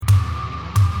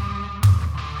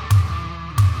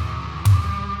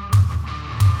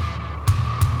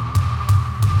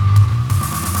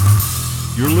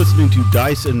listening to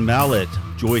Dice and Mallet,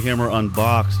 Joyhammer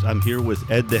Unboxed. I'm here with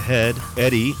Ed the Head,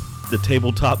 Eddie, the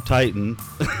Tabletop Titan.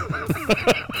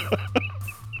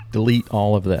 Delete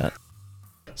all of that.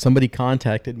 Somebody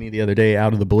contacted me the other day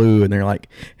out of the blue, and they're like,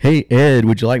 "Hey, Ed,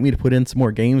 would you like me to put in some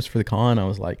more games for the con?" I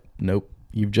was like, "Nope,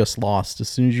 you've just lost. As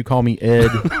soon as you call me Ed,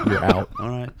 you're out." All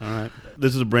right.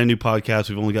 This is a brand new podcast.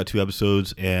 We've only got 2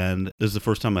 episodes, and this is the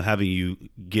first time I'm having you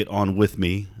get on with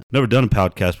me. Never done a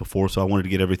podcast before, so I wanted to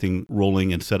get everything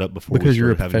rolling and set up before because we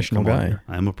you're a started professional guy.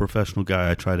 I am a professional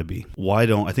guy. I try to be.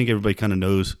 I think everybody kind of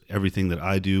knows everything that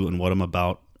I do and what I'm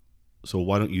about. So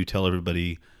why don't you tell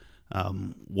everybody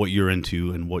what you're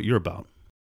into and what you're about?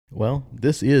 Well,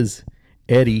 this is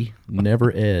Eddie,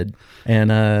 never Ed. And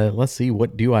let's see,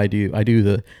 what do? I do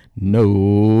the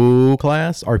No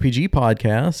Class RPG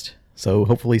podcast. So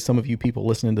hopefully some of you people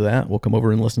listening to that will come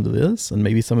over and listen to this. And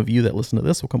maybe some of you that listen to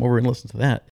this will come over and listen to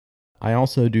that. I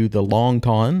also do the Long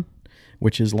Con,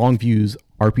 which is Longview's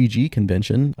RPG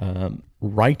convention,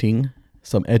 writing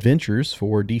some adventures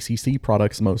for DCC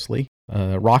products mostly.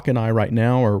 Roch and I right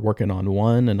now are working on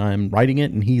one, and I'm writing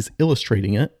it, and he's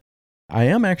illustrating it. I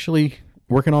am actually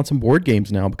working on some board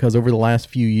games now because over the last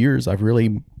few years, I've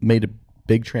really made a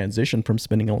big transition from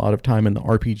spending a lot of time in the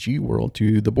RPG world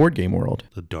to the board game world.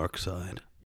 The dark side.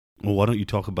 Well, why don't you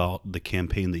talk about the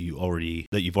campaign that you've already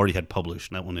had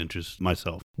published? That one interests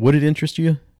myself. Would it interest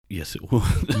you? Yes, it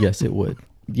would. Yes, it would.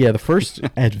 Yeah, the first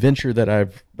adventure that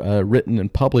I've written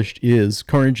and published is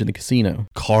Carnage in the Casino.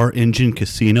 Car Engine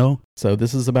Casino? So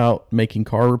this is about making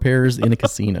car repairs in a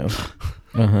casino.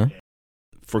 Uh-huh.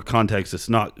 For context, it's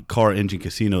not Car Engine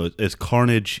Casino. It's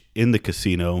Carnage in the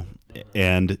Casino,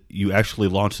 and you actually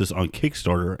launched this on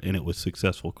Kickstarter, and it was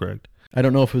successful, correct? I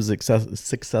don't know if it was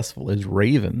successful as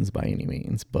Ravens by any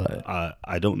means, but...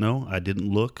 I don't know. I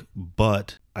didn't look,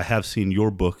 but I have seen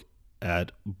your book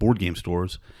at board game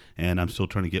stores, and I'm still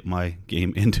trying to get my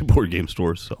game into board game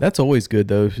stores. So. That's always good,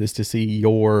 though, is to see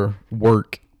your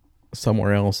work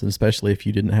somewhere else, and especially if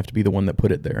you didn't have to be the one that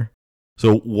put it there.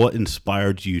 So what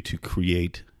inspired you to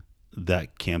create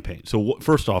that campaign? So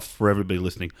first off, for everybody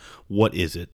listening, what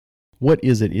is it? What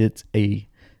is it? It's a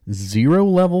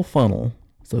 0-level funnel.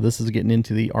 So this is getting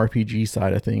into the RPG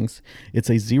side of things. It's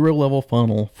a 0-level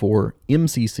funnel for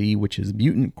MCC, which is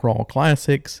Mutant Crawl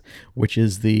Classics, which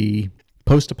is the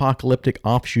post-apocalyptic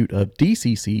offshoot of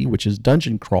DCC, which is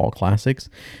Dungeon Crawl Classics,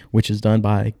 which is done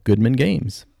by Goodman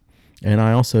Games. And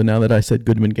I also, now that I said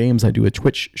Goodman Games, I do a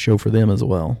Twitch show for them as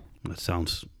well. That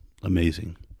sounds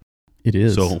amazing. It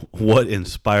is. So what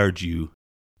inspired you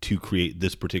to create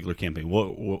this particular campaign?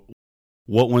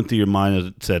 What went through your mind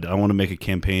that said, I want to make a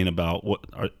campaign about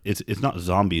it's not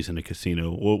zombies in a casino.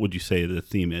 What would you say the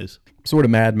theme is? Sort of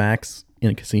Mad Max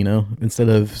in a casino. Instead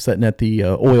of sitting at the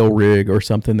oil rig or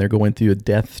something, they're going through a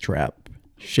death trap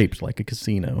shaped like a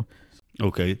casino.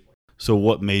 Okay. So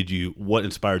what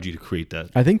inspired you to create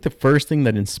that? I think the first thing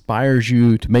that inspires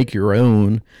you to make your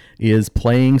own is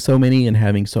playing so many and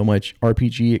having so much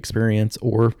RPG experience,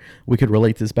 or we could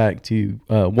relate this back to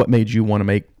what made you want to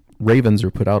make Ravens or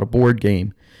put out a board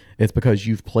game. It's because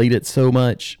you've played it so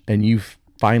much and you've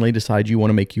finally decided you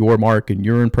want to make your mark and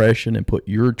your impression and put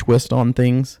your twist on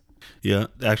things. Yeah,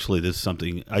 actually, this is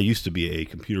something. I used to be a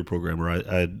computer programmer.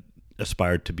 I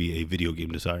aspired to be a video game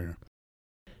designer.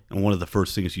 And one of the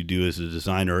first things you do as a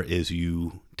designer is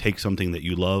you take something that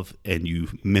you love and you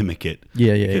mimic it.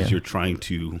 Yeah. Because you're trying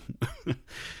to,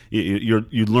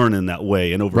 you learn in that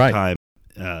way. And over time,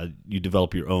 you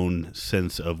develop your own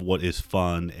sense of what is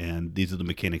fun. And these are the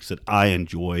mechanics that I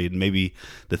enjoy. And maybe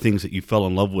the things that you fell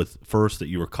in love with first that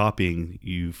you were copying,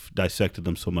 you've dissected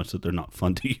them so much that they're not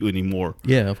fun to you anymore.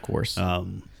 Yeah, of course.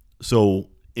 So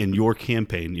in your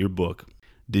campaign, your book,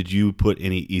 did you put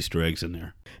any Easter eggs in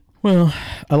there? Well,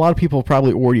 a lot of people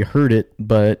probably already heard it,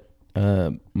 but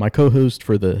my co-host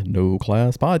for the No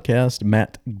Class podcast,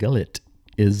 Matt Gullett,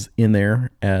 is in there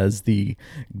as the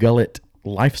Gullett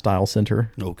Lifestyle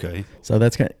Center. Okay. So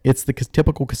it's the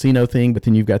typical casino thing, but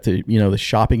then you've got the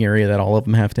shopping area that all of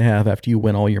them have to have after you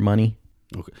win all your money.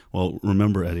 Okay. Well,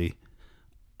 remember, Eddie,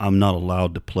 I'm not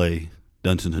allowed to play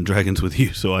Dungeons and Dragons with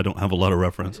you, so I don't have a lot of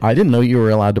reference. I didn't know you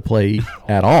were allowed to play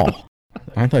at all.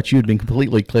 I thought you had been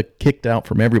completely kicked out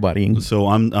from everybody. So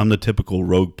I'm the typical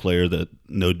rogue player that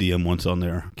no DM wants on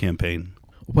their campaign.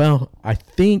 Well, I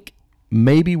think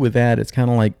maybe with that, it's kind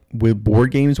of like with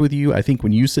board games with you. I think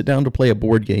when you sit down to play a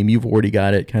board game, you've already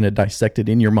got it kind of dissected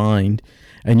in your mind,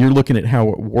 and you're looking at how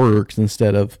it works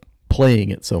instead of playing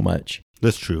it so much.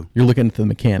 That's true. You're looking at the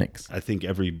mechanics. I think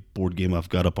every board game I've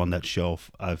got up on that shelf,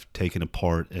 I've taken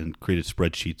apart and created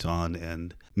spreadsheets on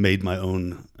and made my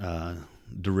own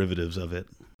derivatives of it.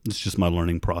 It's just my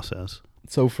learning process.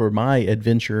 So for my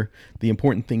adventure, the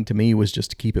important thing to me was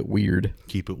just to keep it weird.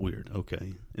 Keep it weird.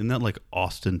 Okay. Isn't that like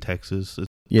Austin, Texas?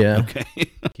 Yeah.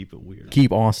 Okay. Keep it weird.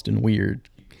 Keep Austin weird.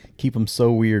 Keep them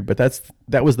so weird. But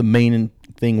that was the main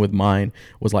thing with mine,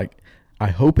 was like, I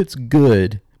hope it's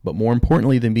good, but more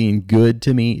importantly than being good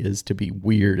to me is to be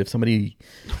weird. If somebody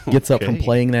gets up from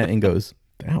playing that and goes,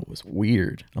 that was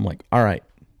weird, I'm like, all right,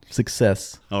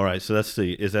 success. All right. So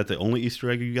is that the only Easter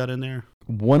egg you got in there?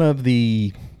 One of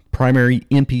the primary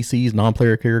NPCs,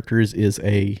 non-player characters, is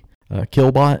a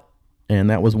killbot, and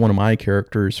that was one of my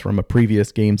characters from a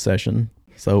previous game session.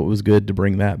 So it was good to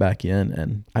bring that back in.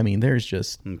 And I mean, there's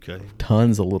just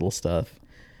tons of little stuff.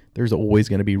 There's always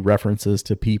going to be references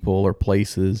to people or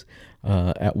places.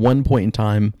 At one point in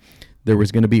time, there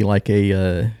was going to be like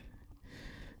where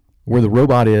the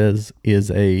robot is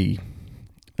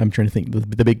I'm trying to think,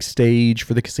 the big stage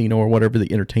for the casino or whatever,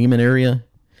 the entertainment area.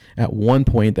 At one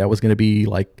point, that was going to be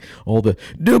like all the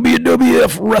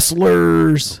WWF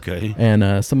wrestlers. Okay.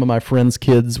 And some of my friends'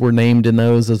 kids were named in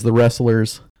those as the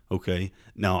wrestlers. Okay.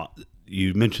 Now,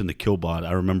 you mentioned the Killbot.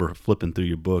 I remember flipping through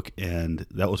your book, and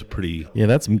that was pretty... Yeah,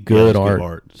 that's some good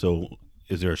art. So,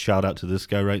 is there a shout-out to this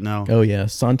guy right now? Oh, yeah.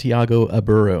 Santiago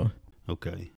Aburo.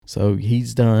 Okay. So, he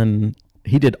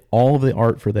did all of the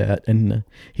art for that, and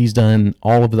he's done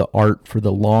all of the art for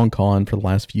the long con for the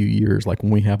last few years. Like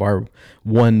when we have our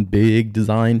one big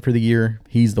design for the year,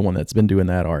 he's the one that's been doing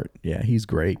that art. Yeah, he's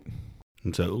great.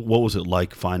 And so what was it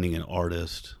like finding an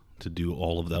artist to do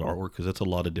all of that artwork? Because that's a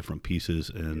lot of different pieces.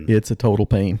 And it's a total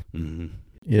pain. Mm-hmm.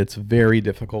 It's very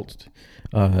difficult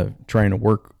trying to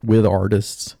work with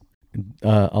artists.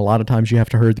 A lot of times you have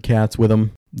to herd the cats with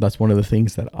them. That's one of the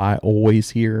things that I always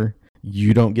hear.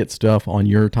 You don't get stuff on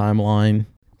your timeline.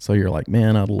 So you're like,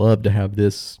 man, I'd love to have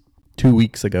this 2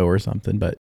 weeks ago or something,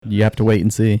 but you have to wait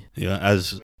and see. Yeah,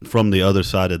 as from the other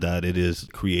side of that, it is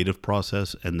creative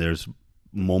process, and there's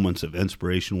moments of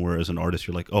inspiration where as an artist,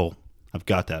 you're like, oh, I've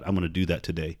got that. I'm going to do that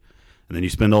today. And then you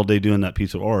spend all day doing that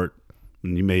piece of art,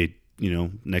 and you may,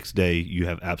 next day you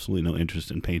have absolutely no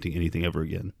interest in painting anything ever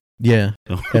again. Yeah.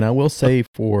 And I will say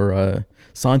for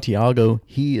Santiago,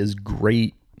 he is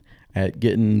great at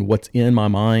getting what's in my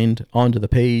mind onto the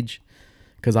page,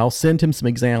 because I'll send him some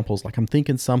examples, like I'm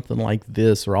thinking something like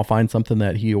this, or I'll find something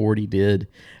that he already did,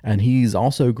 and he's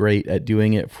also great at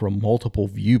doing it from multiple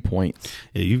viewpoints.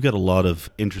 Yeah, you've got a lot of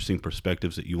interesting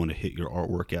perspectives that you want to hit your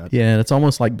artwork at. Yeah, and it's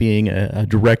almost like being a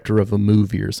director of a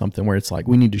movie or something, where it's like,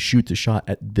 we need to shoot the shot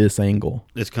at this angle.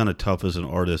 It's kind of tough as an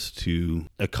artist to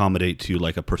accommodate to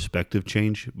like a perspective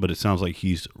change, but it sounds like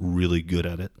he's really good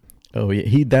at it. Oh,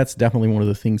 yeah, that's definitely one of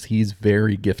the things he's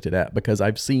very gifted at, because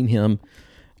I've seen him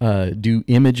do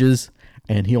images,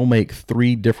 and he'll make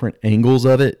 3 different angles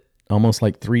of it, almost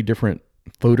like 3 different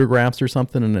photographs or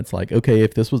something. And it's like, okay,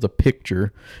 if this was a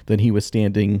picture, then he was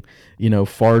standing,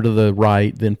 far to the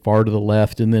right, then far to the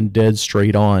left, and then dead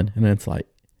straight on. And it's like,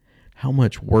 how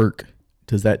much work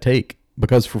does that take?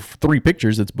 Because for 3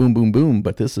 pictures, it's boom, boom, boom.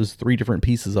 But this is 3 different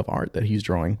pieces of art that he's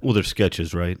drawing. Well, they're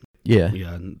sketches, right? Yeah.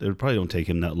 Yeah, it probably don't take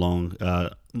him that long.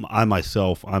 I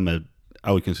myself,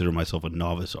 I would consider myself a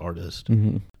novice artist.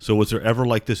 Mm-hmm. So was there ever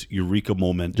like this eureka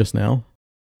moment just now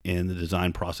in the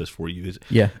design process for you?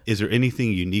 Is there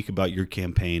anything unique about your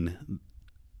campaign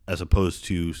as opposed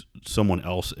to someone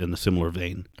else in a similar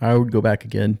vein? I would go back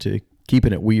again to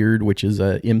keeping it weird, which is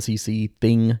a MCC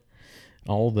thing.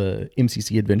 All the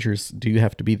MCC adventures do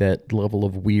have to be that level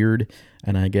of weird,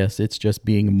 and I guess it's just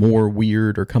being more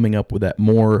weird or coming up with that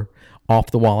more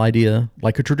off-the-wall idea.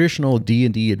 Like a traditional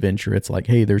D&D adventure, it's like,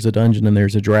 hey, there's a dungeon and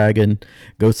there's a dragon,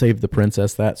 go save the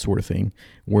princess, that sort of thing.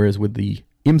 Whereas with the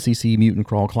MCC Mutant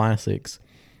Crawl Classics,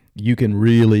 you can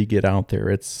really get out there.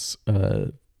 It's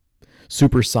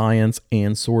super science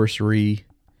and sorcery,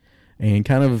 and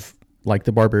kind of like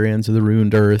the Barbarians of the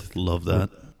Ruined Earth. Love that.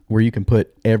 Where you can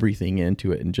put everything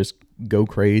into it and just go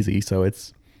crazy. So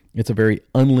it's a very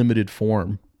unlimited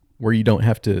form where you don't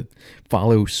have to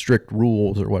follow strict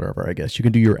rules or whatever, I guess. You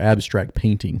can do your abstract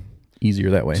painting easier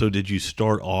that way. So did you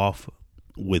start off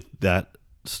with that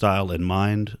style in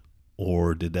mind,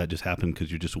 or did that just happen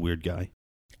because you're just a weird guy?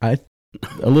 A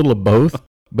little of both,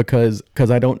 because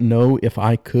I don't know if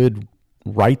I could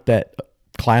write that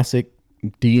classic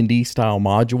D&D style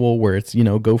module where it's,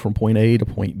 go from point A to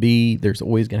point B. There's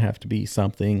always going to have to be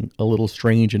something a little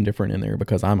strange and different in there,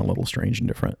 because I'm a little strange and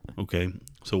different. Okay.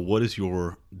 So what is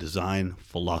your design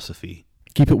philosophy?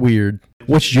 Keep it weird.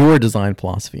 What's your design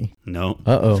philosophy? No.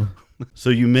 Uh-oh. So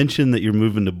you mentioned that you're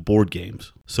moving to board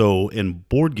games. So in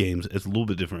board games, it's a little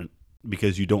bit different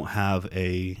because you don't have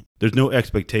there's no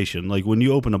expectation. Like when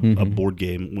you open a board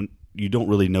game, when you don't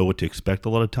really know what to expect a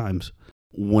lot of times.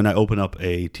 when I open up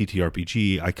a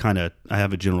TTRPG, I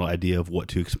have a general idea of what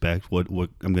to expect, what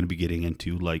I'm going to be getting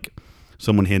into. Like,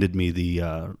 someone handed me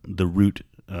the Root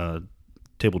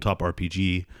tabletop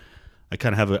RPG. I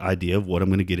kind of have an idea of what I'm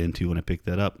going to get into when I pick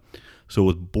that up. So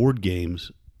with board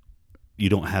games, you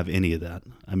don't have any of that.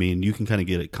 I mean, you can kind of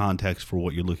get a context for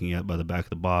what you're looking at by the back of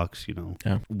the box, you know.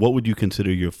 Yeah. What would you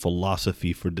consider your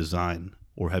philosophy for design,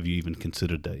 or have you even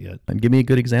considered that yet? And give me a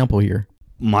good example here.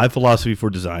 My philosophy for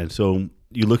design, so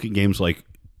you look at games like,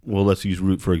 well, let's use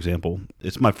Root, for example.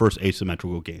 It's my first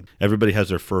asymmetrical game. Everybody has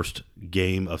their first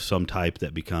game of some type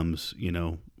that becomes, you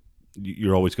know,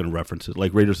 you're always going to reference it.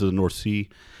 Like Raiders of the North Sea,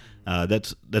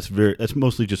 that's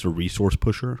mostly just a resource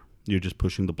pusher. You're just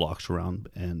pushing the blocks around,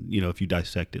 and you know, if you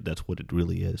dissect it, that's what it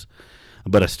really is.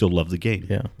 But I still love the game.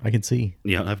 Yeah, I can see.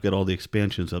 Yeah, I've got all the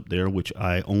expansions up there, which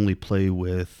I only play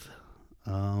with.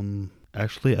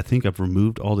 Actually, I think I've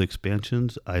removed all the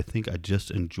expansions. I think I just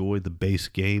enjoy the base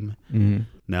game. Mm-hmm.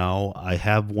 Now, I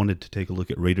have wanted to take a look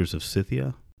at Raiders of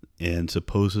Scythia, and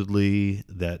supposedly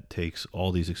that takes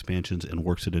all these expansions and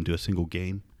works it into a single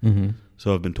game. Mm-hmm.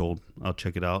 So I've been told. I'll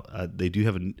check it out. They do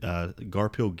have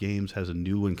Garphill Games has a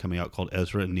new one coming out called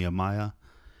Ezra and Nehemiah.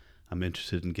 I'm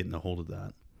interested in getting a hold of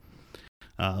that.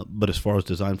 But as far as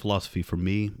design philosophy for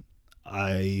me,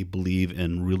 I believe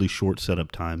in really short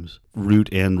setup times. Root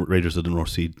and Raiders of the North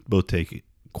Sea both take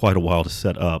quite a while to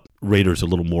set up. Raiders a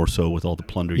little more so with all the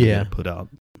plunder you got to put out.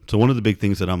 So one of the big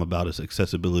things that I'm about is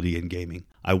accessibility in gaming.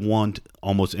 I want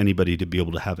almost anybody to be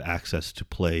able to have access to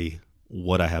play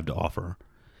what I have to offer.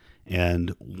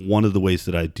 And one of the ways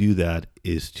that I do that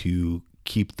is to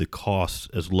keep the costs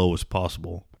as low as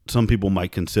possible. Some people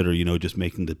might consider, you know, just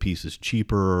making the pieces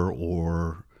cheaper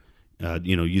or,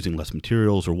 you know, using less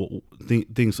materials or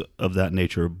things of that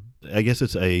nature. I guess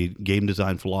it's a game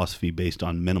design philosophy based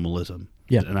on minimalism.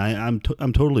 Yeah. And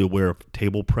I'm totally aware of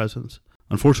table presence.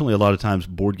 Unfortunately, a lot of times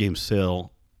board games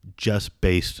sell just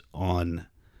based on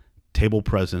table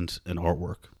presence and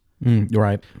artwork.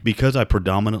 Right. Because I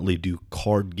predominantly do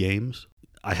card games,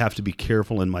 I have to be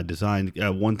careful in my design.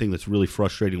 One thing that's really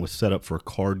frustrating with setup for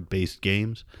card-based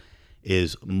games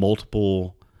is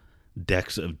multiple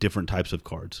decks of different types of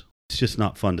cards. It's just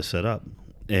not fun to set up.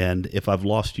 And if I've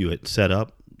lost you at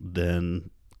setup,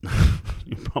 then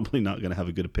you're probably not going to have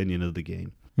a good opinion of the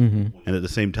game. Mm-hmm. And at the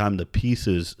same time, the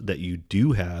pieces that you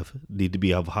do have need to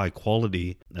be of high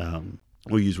quality.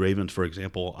 We'll use Ravens, for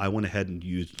example. I went ahead and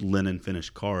used linen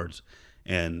finished cards.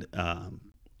 And,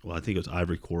 I think it was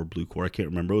ivory core, blue core. I can't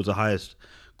remember. It was the highest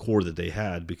core that they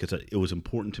had because it was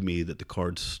important to me that the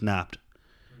cards snapped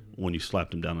when you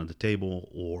slapped them down on the table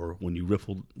or when you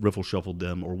riffle shuffled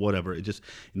them or whatever. It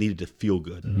needed to feel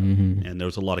good. Mm-hmm. And there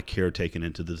was a lot of care taken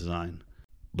into the design.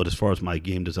 But as far as my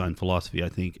game design philosophy, I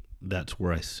think that's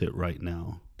where I sit right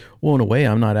now. Well, in a way,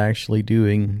 I'm not actually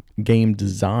doing game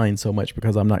design so much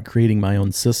because I'm not creating my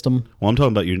own system. Well, I'm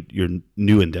talking about your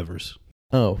new endeavors.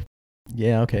 Oh,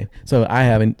 yeah, okay. So I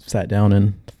haven't sat down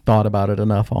and thought about it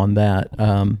enough on that.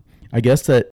 I guess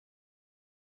that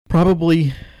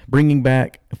probably bringing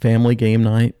back family game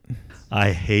night.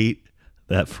 I hate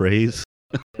that phrase.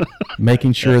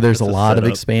 Making sure there's a lot of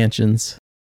expansions.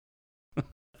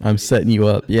 I'm setting you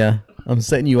up. Yeah, I'm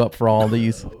setting you up for all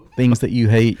these things that you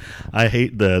hate. I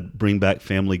hate the bring back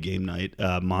family game night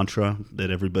mantra that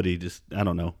everybody just, I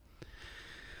don't know.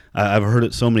 I've heard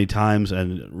it so many times,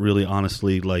 and really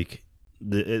honestly, like,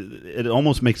 it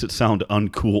almost makes it sound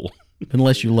uncool.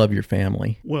 Unless you love your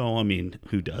family. Well, I mean,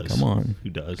 who does? Come on. Who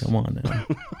does? Come on now.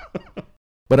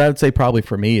 But I would say probably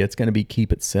for me, it's going to be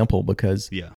keep it simple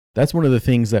because that's one of the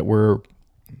things that we're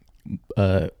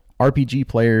RPG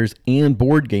players and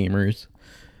board gamers.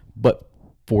 But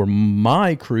for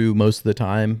my crew, most of the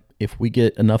time, if we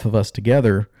get enough of us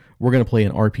together, we're going to play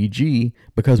an RPG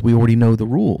because we already know the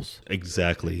rules.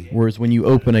 Exactly. Whereas when you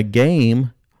open a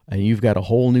game and you've got a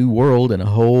whole new world and a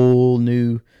whole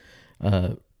new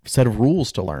set of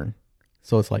rules to learn.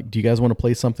 So it's like, do you guys want to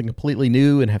play something completely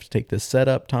new and have to take this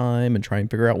setup time and try and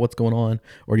figure out what's going on?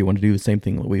 Or do you want to do the same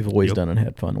thing that we've always done and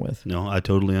had fun with? No, I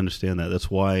totally understand that.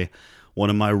 That's why one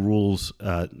of my rules,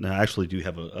 now I actually do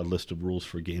have a list of rules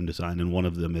for game design, and one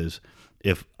of them is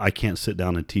if I can't sit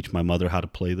down and teach my mother how to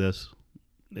play this,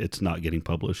 it's not getting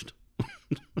published.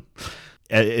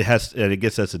 And I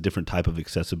guess that's a different type of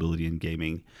accessibility in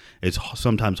gaming. It's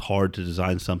sometimes hard to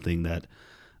design something that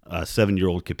a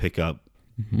 7-year-old could pick up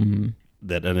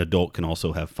that an adult can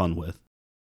also have fun with.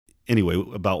 Anyway,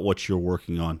 about what you're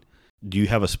working on. Do you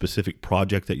have a specific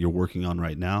project that you're working on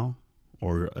right now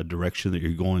or a direction that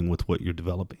you're going with what you're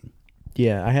developing?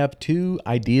 Yeah, I have 2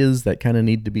 ideas that kind of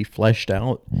need to be fleshed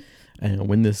out. And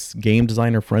when this game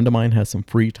designer friend of mine has some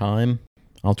free time,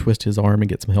 I'll twist his arm and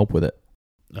get some help with it.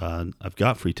 I've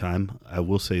got free time. I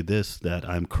will say this, that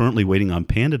I'm currently waiting on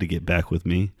Panda to get back with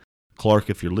me. Clark,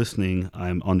 if you're listening,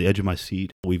 I'm on the edge of my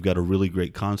seat. We've got a really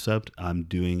great concept. I'm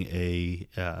doing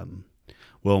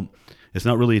it's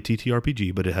not really a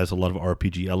TTRPG, but it has a lot of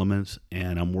RPG elements,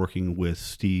 and I'm working with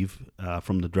Steve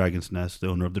from the Dragon's Nest, the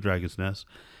owner of the Dragon's Nest,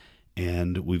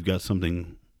 and we've got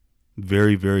something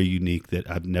very, very unique that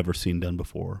I've never seen done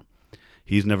before.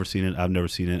 He's never seen it, I've never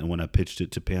seen it, and when I pitched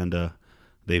it to Panda,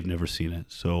 they've never seen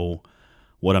it. So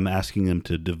what I'm asking them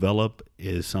to develop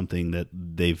is something that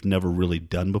they've never really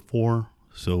done before.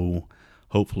 So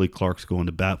hopefully Clark's going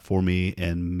to bat for me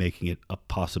and making it a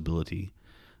possibility.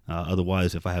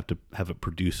 Otherwise, if I have to have it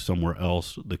produced somewhere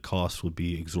else, the cost would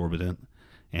be exorbitant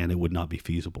and it would not be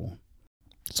feasible.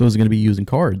 So is it going to be using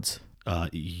cards?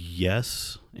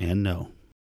 Yes and no.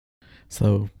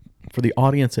 So for the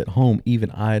audience at home,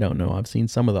 even I don't know. I've seen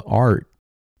some of the art.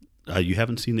 You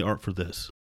haven't seen the art for this.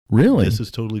 Really? This is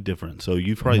totally different. So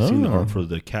you've probably seen the art for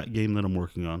the cat game that I'm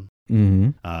working on.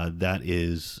 Mm-hmm. That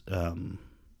is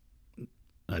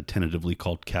tentatively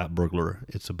called Cat Burglar.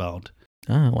 It's about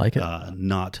I like it.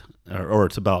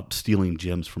 It's about stealing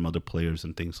gems from other players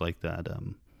and things like that.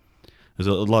 There's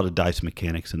a lot of dice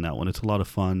mechanics in that one. It's a lot of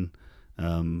fun.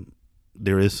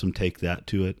 There is some take that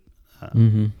to it.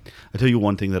 I tell you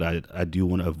one thing that I do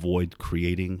want to avoid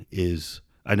creating is,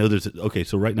 I know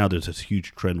so right now there's this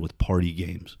huge trend with party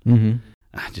games. Mm-hmm.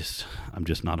 I'm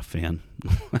just not a fan.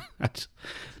 That's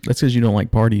because you don't like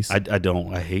parties. I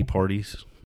don't. I hate parties.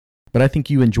 But I think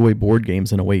you enjoy board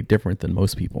games in a way different than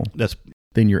most people.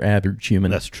 Than your average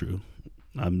human. That's true.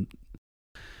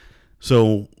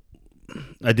 So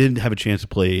I did have a chance to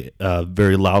play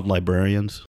Very Loud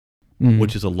Librarians,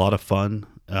 which is a lot of fun.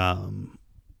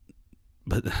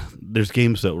 But there's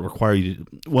games that require you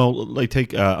to,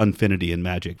 take Infinity and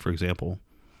Magic, for example.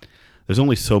 There's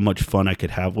only so much fun I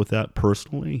could have with that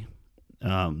personally.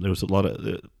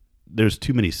 There's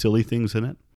too many silly things in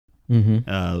it.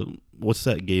 Mm-hmm. What's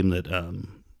that game that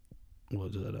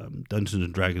Dungeons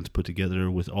and Dragons put together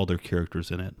with all their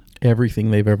characters in it?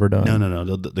 Everything they've ever done.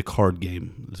 No. The card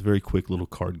game. It's a very quick little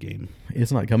card game.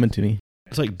 It's not coming to me.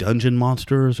 It's like Dungeon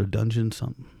Monsters or Dungeon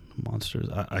something. Monsters.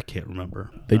 I can't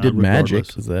remember. They did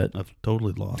Magic. Is that? I've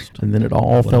totally lost. And then it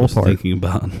all fell apart. Thinking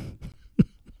about.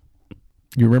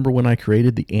 You remember when I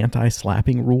created the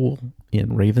anti-slapping rule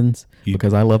in Ravens?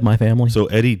 Because I love my family. So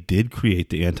Eddie did create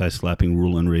the anti-slapping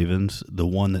rule in Ravens, the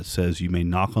one that says you may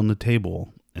knock on the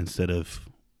table instead of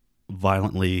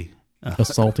violently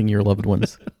assaulting your loved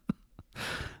ones.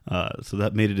 So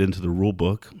that made it into the rule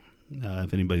book.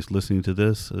 If anybody's listening to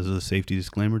this, as a safety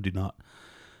disclaimer, do not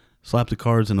slap the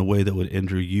cards in a way that would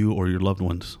injure you or your loved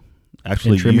ones.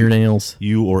 Actually, and trim your nails.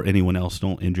 You or anyone else,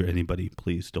 don't injure anybody.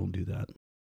 Please don't do that.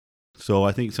 So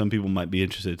I think some people might be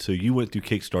interested. So you went through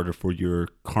Kickstarter for your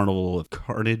Carnival of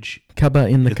Carnage. Kaba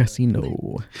in the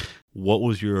Casino. What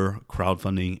was your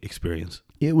crowdfunding experience?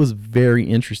 It was very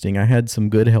interesting. I had some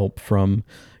good help from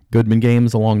Goodman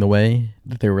Games along the way.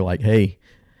 That they were like, hey,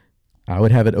 I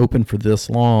would have it open for this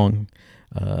long.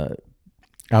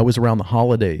 I was around the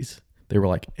holidays. They were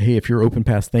like, hey, if you're open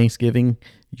past Thanksgiving,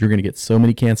 you're going to get so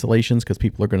many cancellations because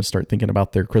people are going to start thinking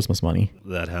about their Christmas money.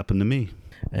 That happened to me.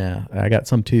 Yeah, I got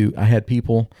some too. I had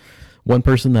one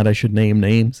person that I should name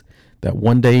names, that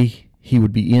one day he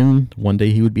would be in, one day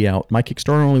he would be out. My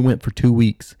Kickstarter only went for 2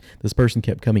 weeks. This person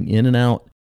kept coming in and out.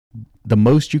 The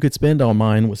most you could spend on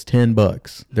mine was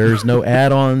 $10. There's no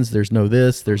add-ons. There's no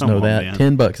this. There's no that.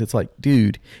 Man. $10. It's like,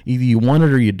 dude, either you want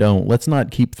it or you don't. Let's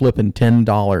not keep flipping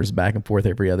 $10 back and forth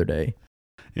every other day.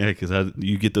 Yeah, because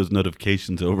you get those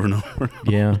notifications over and over.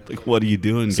 Yeah. Like, what are you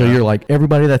doing, So you're like,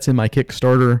 everybody that's in my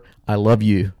Kickstarter, I love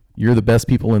you. You're the best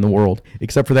people in the world.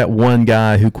 Except for that one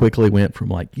guy who quickly went from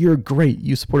like, you're great,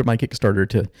 you supported my Kickstarter,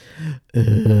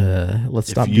 to let's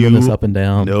stop doing this up and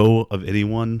down. Know of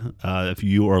anyone, if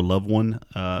you or a loved one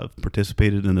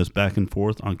participated in this back and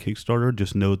forth on Kickstarter,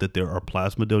 just know that there are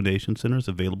plasma donation centers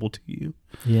available to you.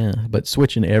 Yeah, but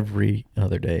switching every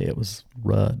other day, it was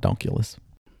redonkulous.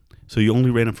 So you only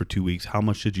ran it for 2 weeks. How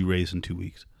much did you raise in 2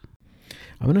 weeks?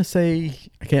 I'm going to say,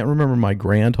 I can't remember my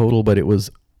grand total, but it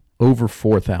was over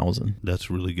 4,000.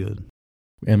 That's really good.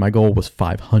 And my goal was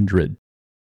 500.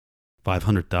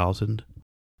 500,000?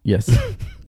 Yes.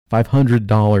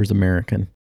 $500 American.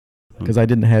 Because I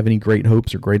didn't have any great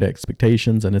hopes or great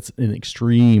expectations, and it's an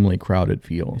extremely crowded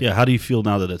field. Yeah, how do you feel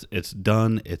now that it's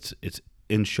done, it's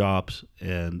in shops,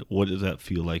 and what does that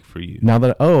feel like for you? Now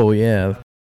that,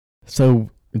 so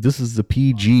this is the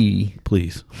PG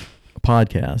please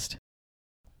podcast.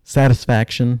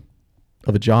 Satisfaction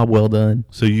of a job well done.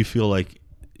 So you feel like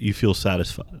you feel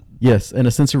satisfied. Yes, and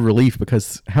a sense of relief,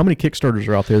 because how many Kickstarters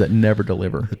are out there that never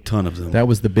deliver? A ton of them. That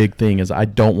was the big thing, is I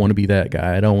don't want to be that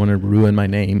guy. I don't want to ruin my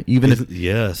name. Even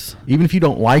if you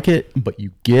don't like it, but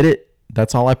you get it,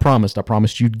 that's all I promised. I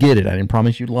promised you'd get it. I didn't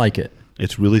promise you'd like it.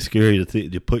 It's really scary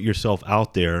to put yourself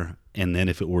out there, and then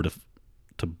if it were to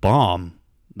bomb,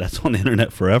 that's on the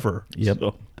internet forever. Yep.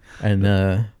 So. And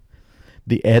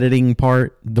the editing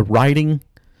part, the writing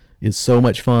is so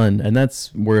much fun, and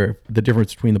that's where the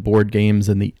difference between the board games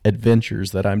and the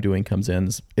adventures that I'm doing comes in.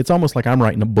 It's almost like I'm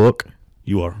writing a book.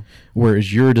 You are.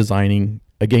 Whereas you're designing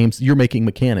a game, you're making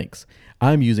mechanics.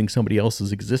 I'm using somebody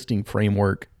else's existing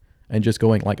framework and just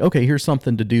going like, okay, here's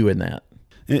something to do in that.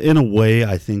 In a way,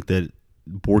 I think that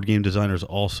board game designers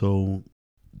also,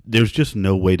 there's just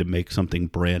no way to make something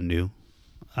brand new.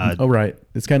 Right.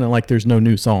 It's kind of like there's no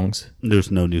new songs. There's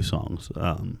no new songs.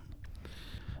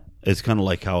 It's kind of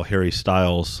like how Harry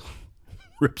Styles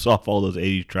rips off all those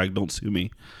 80s tracks. Don't sue me.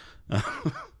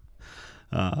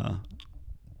 But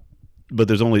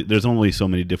there's only so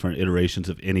many different iterations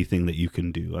of anything that you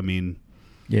can do. I mean,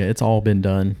 yeah, it's all been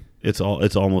done. It's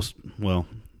almost, well,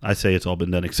 I say it's all been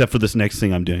done except for this next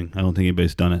thing I'm doing. I don't think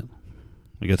anybody's done it.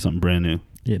 I got something brand new.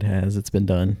 It has. It's been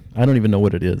done. I don't even know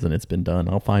what it is, and it's been done.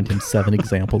 I'll find him 7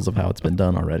 examples of how it's been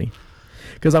done already.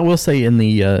 Because I will say, in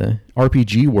the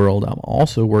RPG world, I'm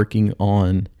also working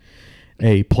on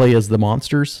a Play as the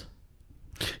Monsters.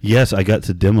 Yes, I got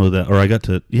to demo that, or I got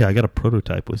a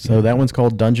prototype with. So that one's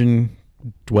called Dungeon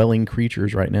Dwelling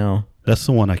Creatures right now. That's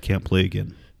the one I can't play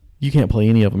again. You can't play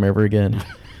any of them ever again.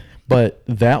 But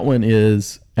that one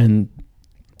is, and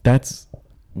that's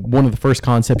one of the first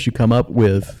concepts you come up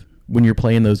with when you're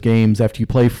playing those games. After you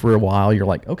play for a while, you're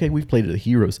like, okay, we've played as the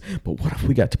heroes, but what if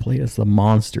we got to play as the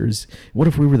monsters? What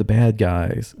if we were the bad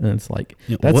guys? And it's like,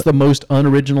 that's the most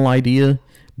unoriginal idea,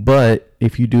 but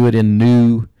if you do it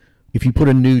if you put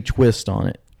a new twist on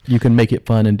it, you can make it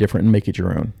fun and different and make it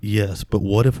your own. Yes, but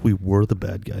what if we were the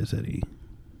bad guys, Eddie?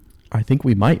 I think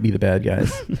we might be the bad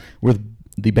guys. We're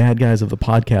the bad guys of the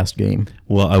podcast game.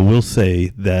 Well, I will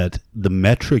say that the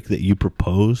metric that you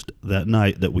proposed that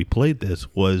night that we played this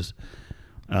was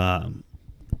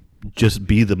just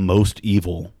be the most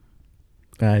evil.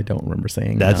 I don't remember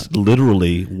saying that's that.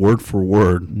 Literally word for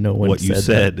word what you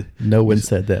said. That. No one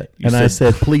said that. And I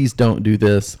said, please don't do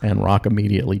this, and Roch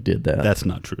immediately did that. That's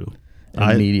not true.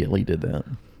 Immediately did that.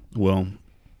 Well,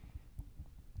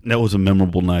 that was a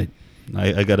memorable night.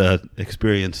 I got to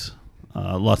experience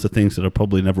lots of things that I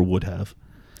probably never would have.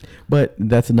 But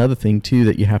that's another thing, too,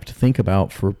 that you have to think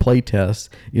about for playtests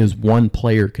is one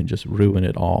player can just ruin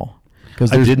it all.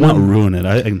 I did not ruin it.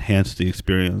 I enhanced the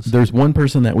experience. There's one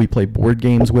person that we play board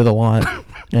games with a lot,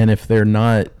 and if they're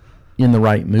not in the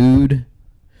right mood,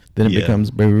 then it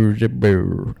becomes boo,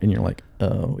 and you're like,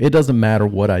 oh, it doesn't matter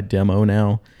what I demo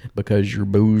now because you're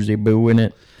boozy booing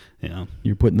it. Yeah.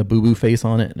 You're putting the boo-boo face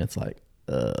on it, and it's like,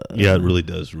 yeah, it really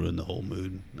does ruin the whole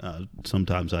mood.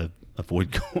 Sometimes I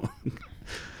avoid going.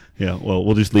 Yeah, well,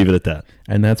 we'll just leave it at that.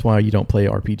 And that's why you don't play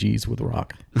RPGs with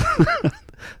Roch.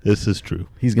 This is true.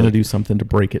 He's going to do something to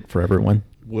break it for everyone.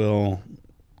 Well,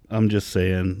 I'm just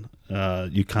saying,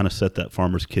 you kind of set that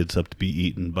farmer's kids up to be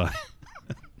eaten by.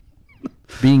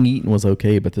 Being eaten was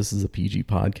okay, but this is a PG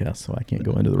podcast, so I can't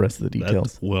go into the rest of the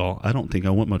details. Well, I don't think I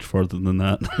went much farther than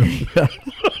that.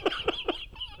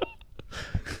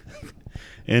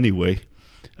 Anyway,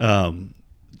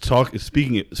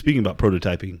 speaking about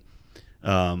prototyping,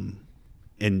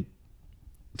 and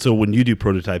so when you do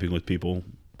prototyping with people,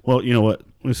 well, you know what?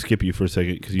 I'm going to skip you for a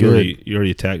second because you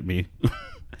already attacked me.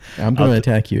 I'm going to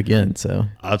attack you again. So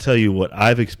I'll tell you what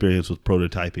I've experienced with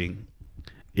prototyping.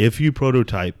 If you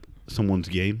prototype someone's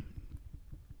game,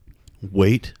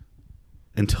 wait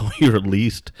until you're at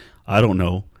least, I don't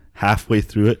know, halfway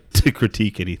through it to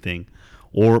critique anything.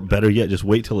 Or better yet, just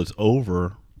wait till it's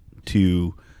over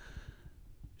to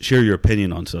share your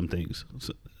opinion on some things.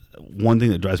 So one thing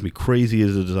that drives me crazy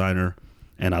as a designer,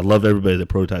 and I love everybody that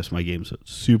prototypes my games, so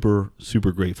super,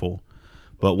 super grateful.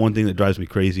 But one thing that drives me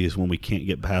crazy is when we can't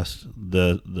get past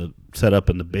the setup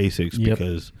and the basics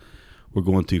because we're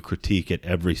going through critique at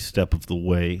every step of the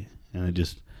way. And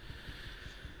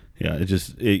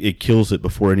it kills it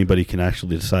before anybody can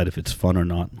actually decide if it's fun or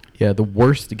not. Yeah, the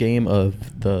worst game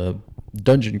of the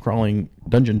dungeon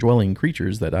dwelling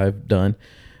creatures that I've done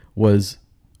was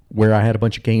where I had a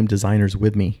bunch of game designers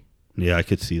with me. Yeah, I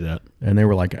could see that. And they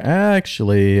were like,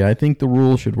 actually, I think the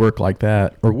rules should work like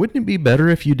that. Or wouldn't it be better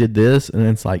if you did this? And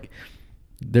it's like,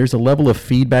 there's a level of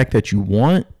feedback that you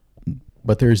want,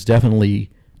 but there's definitely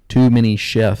too many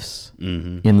chefs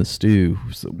in the stew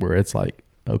where it's like,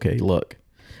 okay, look,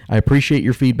 I appreciate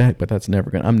your feedback, but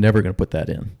I'm never going to put that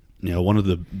in. one of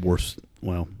the worst,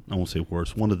 well, I won't say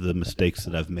worst, one of the mistakes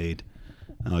that I've made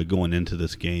going into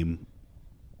this game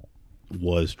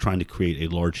was trying to create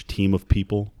a large team of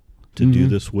people to do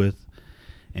this with.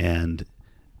 And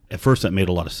at first that made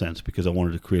a lot of sense because I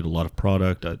wanted to create a lot of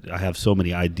product. I have so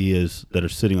many ideas that are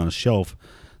sitting on a shelf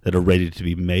that are ready to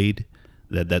be made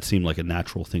that seemed like a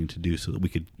natural thing to do so that we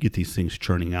could get these things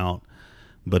churning out.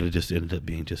 But it just ended up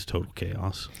being just total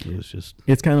chaos. It was just...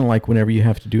 It's kind of like whenever you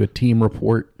have to do a team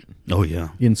report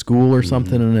in school or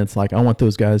something, and it's like, I want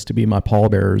those guys to be my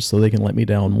pallbearers so they can let me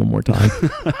down one more time.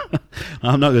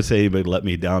 I'm not going to say anybody let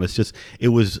me down. It's just, it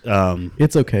was...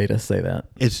 it's okay to say that.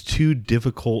 It's too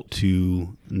difficult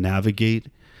to navigate.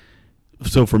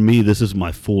 So for me, this is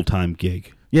my full-time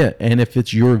gig. Yeah, and if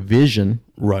it's your vision,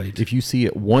 right? If you see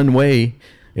it one way...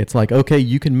 It's like, okay,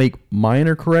 you can make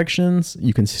minor corrections.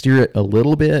 You can steer it a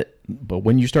little bit. But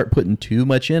when you start putting too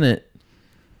much in it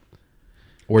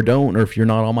or don't, or if you're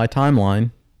not on my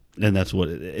timeline. And that's what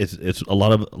it's a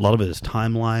lot of it is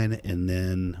timeline. And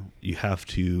then you have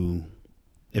to,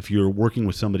 if you're working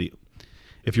with somebody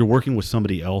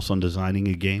else on designing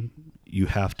a game, you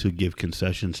have to give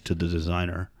concessions to the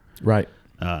designer. Right.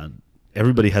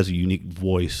 Everybody has a unique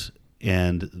voice.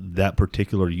 And that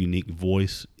particular unique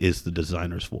voice is the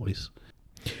designer's voice.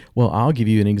 Well, I'll give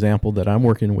you an example that I'm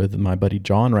working with my buddy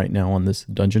John right now on this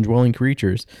Dungeon Dwelling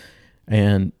Creatures.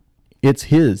 And it's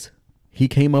his. He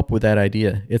came up with that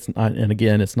idea. It's not, and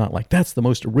again, it's not like that's the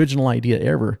most original idea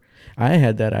ever. I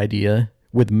had that idea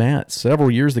with Matt several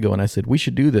years ago, and I said, we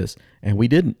should do this. And we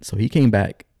didn't. So he came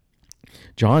back.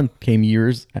 John came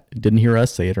years, didn't hear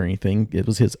us say it or anything. It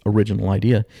was his original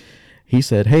idea. He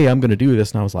said, hey, I'm going to do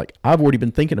this. And I was like, I've already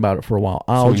been thinking about it for a while.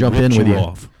 I'll jump in with you.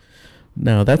 Off.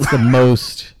 No, that's the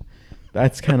most,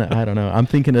 that's kind of, I don't know. I'm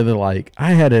thinking of like,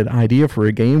 I had an idea for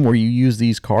a game where you use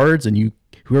these cards and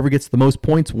whoever gets the most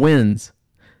points wins.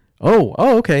 Oh,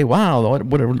 okay. Wow.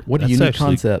 What a unique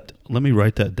concept. Let me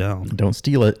write that down. Don't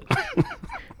steal it.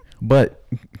 But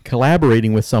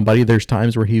collaborating with somebody, there's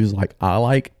times where he was like, I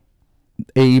like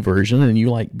A version and you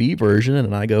like B version.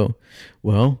 And I go,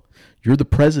 well, you're the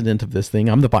president of this thing.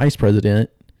 I'm the vice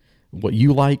president. What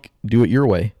you like, do it your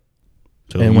way.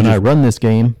 So and when I run this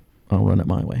game, I'll run it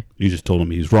my way. You just told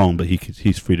him he's wrong, but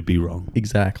he's free to be wrong.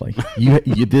 Exactly.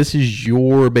 This is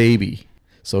your baby.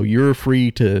 So you're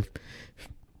free to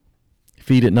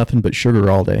feed it nothing but sugar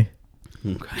all day.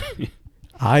 Okay.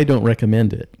 I don't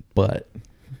recommend it, but...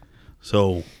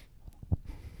 So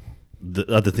the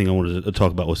other thing I wanted to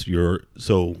talk about was the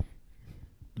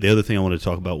other thing I wanted to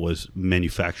talk about was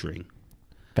manufacturing.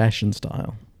 Fashion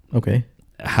style. Okay.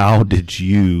 How did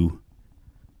you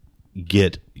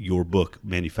get your book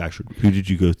manufactured? Who did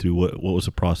you go through? What was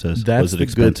the process? Was it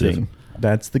expensive? Good thing.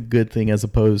 That's the good thing as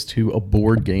opposed to a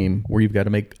board game where you've got to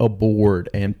make a board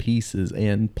and pieces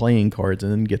and playing cards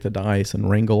and then get the dice and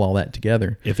wrangle all that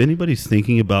together. If anybody's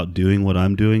thinking about doing what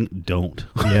I'm doing, don't.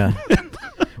 Yeah.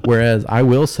 Whereas I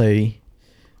will say,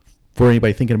 for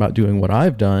anybody thinking about doing what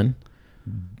I've done,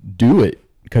 do it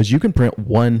because you can print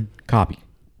one copy.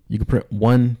 You can print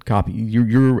one copy.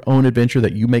 Your own adventure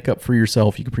that you make up for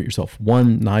yourself. You can print yourself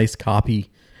one nice copy,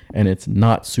 and it's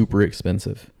not super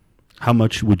expensive. How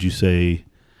much would you say?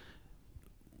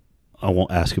 I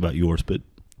won't ask about yours, but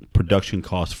production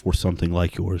costs for something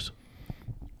like yours.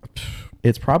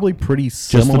 It's probably pretty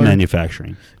similar. Just the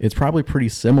manufacturing. It's probably pretty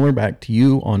similar back to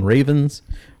you on Ravens,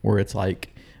 where it's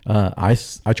like I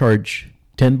charge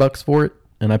 $10 for it,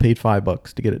 and I paid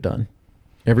 $5 to get it done.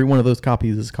 Every one of those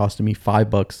copies is costing me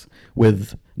 $5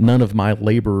 with none of my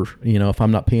labor, if I'm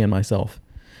not paying myself.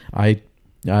 I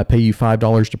pay you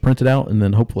 $5 to print it out, and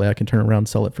then hopefully I can turn around and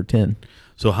sell it for $10.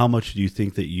 So how much do you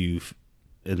think that you've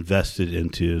invested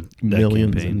into that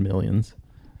millions campaign? And millions.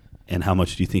 And how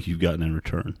much do you think you've gotten in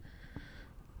return?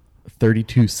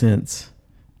 32 cents.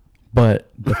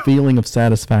 But the feeling of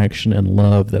satisfaction and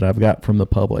love that I've got from the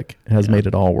public has made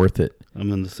it all worth it.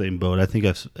 I'm in the same boat. I think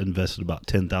I've invested about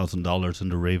 $10,000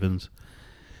 into Ravens,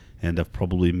 and I've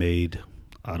probably made,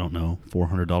 I don't know,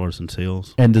 $400 in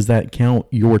sales. And does that count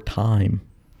your time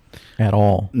at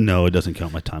all? No, it doesn't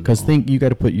count my time. Because you got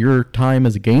to put your time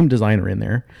as a game designer in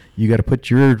there. You got to put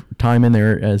your time in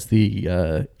there as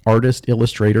the artist,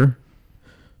 illustrator.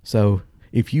 So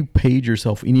if you paid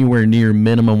yourself anywhere near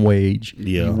minimum wage,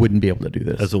 you wouldn't be able to do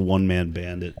this. As a one-man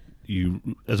band, you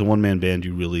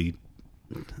really...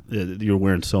 You're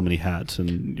wearing so many hats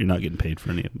and you're not getting paid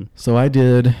for any of them. So I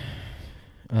did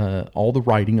all the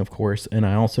writing, of course, and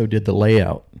I also did the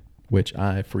layout, which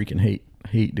I freaking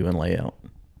hate doing layout.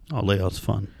 Oh, layout's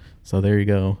fun. So there you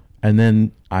go. And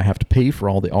then I have to pay for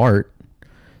all the art.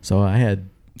 So I had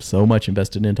so much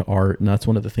invested into art, and that's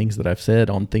one of the things that I've said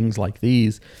on things like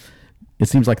these. It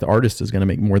seems like the artist is going to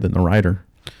make more than the writer.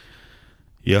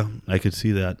 Yeah, I could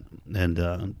see that.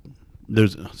 And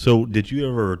so did you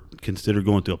ever consider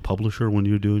going to a publisher when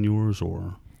you were doing yours,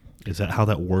 or is that how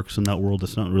that works in that world?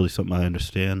 It's not really something I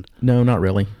understand. No, not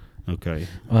really. Okay.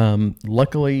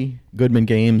 Luckily, Goodman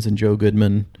Games and Joe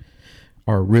Goodman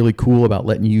are really cool about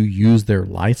letting you use their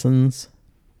license.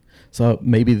 So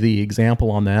maybe the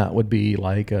example on that would be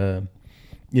like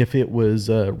if it was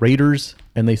Raiders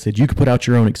and they said you could put out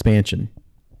your own expansion.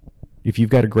 If you've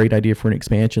got a great idea for an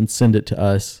expansion, send it to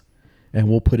us and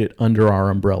we'll put it under our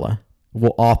umbrella.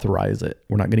 We'll authorize it.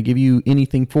 We're not going to give you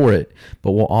anything for it,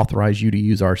 but we'll authorize you to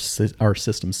use our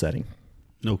system setting.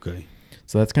 Okay.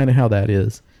 So that's kind of how that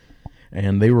is.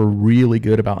 And they were really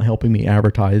good about helping me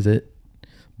advertise it.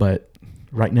 But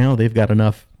right now they've got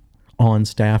enough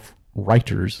on-staff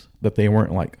writers that they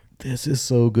weren't like, this is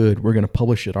so good, we're going to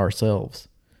publish it ourselves.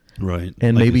 Right.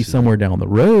 And maybe somewhere down the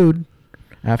road,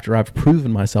 after I've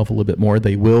proven myself a little bit more,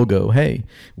 they will go, hey,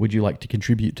 would you like to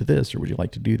contribute to this or would you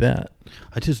like to do that?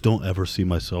 I just don't ever see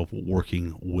myself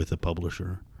working with a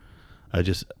publisher.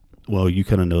 You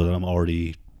kind of know that I'm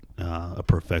already a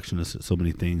perfectionist at so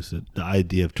many things, that the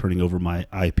idea of turning over my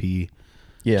IP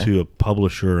to a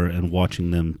publisher and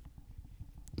watching them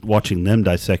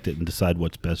dissect it and decide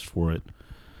what's best for it,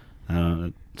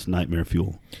 it's nightmare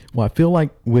fuel. Well, I feel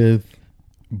like with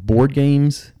board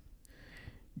games,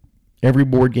 every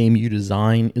board game you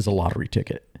design is a lottery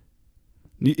ticket.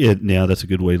 Yeah, that's a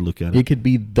good way to look at it. It could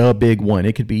be the big one.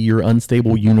 It could be your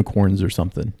Unstable Unicorns or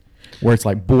something, where it's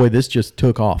like, boy, this just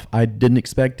took off. I didn't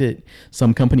expect it.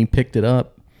 Some company picked it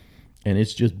up, and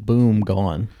it's just boom,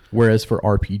 gone. Whereas for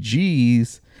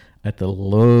RPGs, at the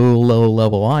low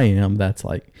level I am, that's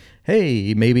like,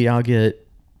 hey, maybe I'll get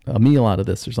a meal out of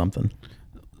this or something.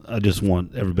 I just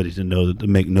want everybody to know, to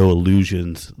make no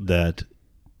illusions that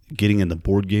getting in the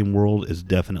board game world is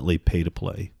definitely pay to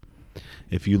play.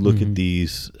 If you look at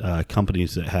these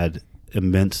companies that had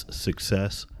immense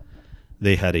success,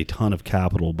 they had a ton of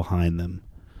capital behind them.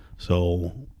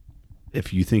 So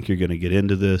if you think you're going to get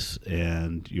into this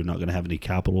and you're not going to have any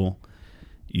capital,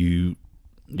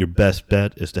 your best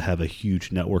bet is to have a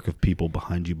huge network of people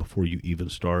behind you before you even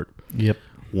start. Yep.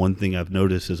 One thing I've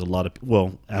noticed is I've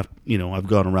gone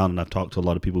around and I've talked to a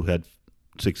lot of people who had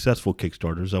successful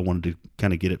Kickstarters. I wanted to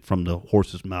kind of get it from the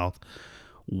horse's mouth.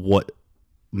 What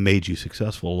made you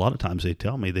successful? A lot of times they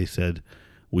tell me, they said,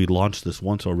 we launched this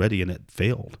once already and it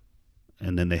failed.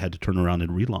 And then they had to turn around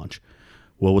and relaunch.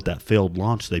 Well, with that failed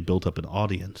launch, they built up an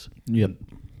audience. Yep.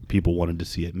 People wanted to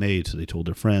see it made, so they told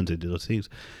their friends, they did those things.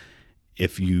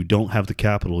 If you don't have the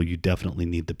capital, you definitely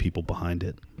need the people behind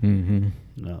it. Mm-hmm.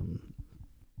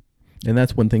 And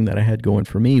that's one thing that I had going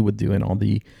for me with doing all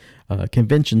the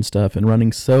convention stuff and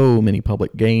running so many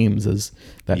public games, is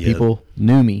that people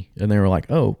knew me and they were like,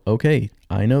 oh, okay,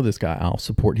 I know this guy, I'll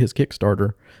support his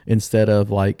Kickstarter, instead of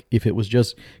like if it was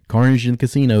just Carnage in the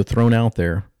Casino thrown out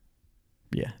there.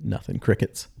 Yeah, nothing,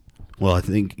 crickets. Well, I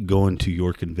think going to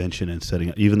your convention and setting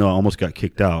up, even though I almost got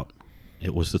kicked out,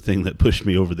 it was the thing that pushed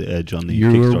me over the edge on the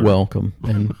Kickstarter. You're welcome.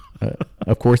 And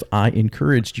of course, I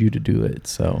encouraged you to do it.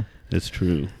 So it's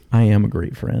true. I am a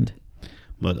great friend.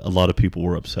 But a lot of people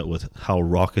were upset with how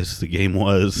raucous the game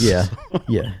was. Yeah,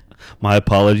 yeah. My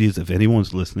apologies if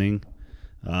anyone's listening.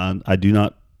 I do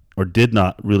not or did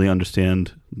not really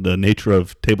understand the nature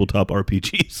of tabletop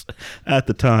RPGs at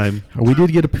the time. We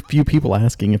did get a few people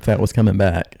asking if that was coming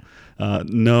back.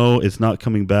 No, it's not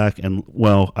coming back. And,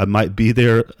 well, I might be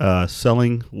there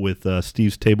selling with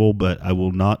Steve's table, but I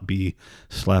will not be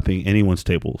slapping anyone's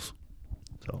tables.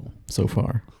 So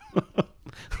far.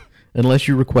 Unless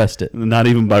you request it. Not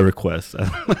even by request.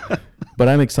 But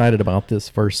I'm excited about this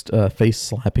first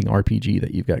face-slapping RPG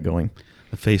that you've got going.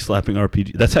 A face-slapping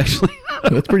RPG. That's actually...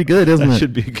 That's pretty good, isn't it? That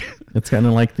should be good. It's kind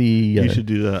of like the... you should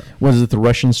do that. What is it, the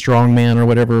Russian strongman or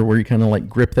whatever, where you kind of like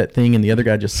grip that thing and the other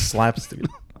guy just slaps the...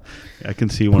 I can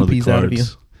see one of the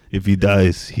cards. If he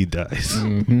dies, he dies.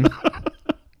 Mm-hmm.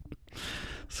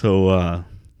 So,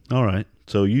 all right.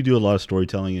 So you do a lot of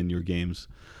storytelling in your games.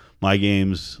 My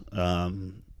games... a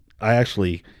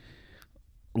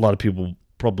lot of people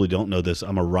probably don't know this.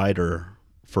 I'm a writer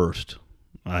first.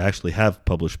 I actually have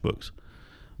published books,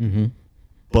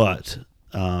 but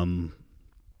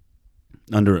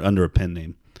under a pen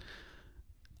name.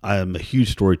 I am a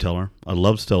huge storyteller. I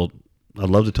love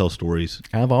to tell stories.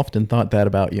 I've often thought that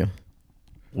about you.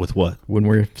 With what? When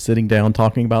we're sitting down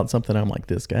talking about something, I'm like,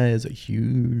 this guy is a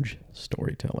huge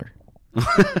storyteller.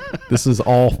 This is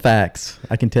all facts.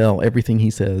 I can tell everything he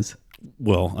says.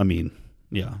 Well, I mean,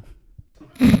 yeah.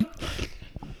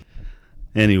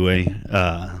 Anyway,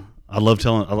 I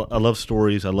love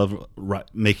stories. I love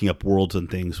making up worlds and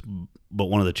things. But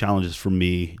one of the challenges for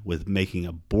me with making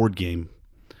a board game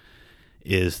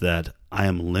is that I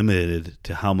am limited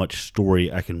to how much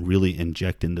story I can really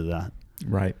inject into that.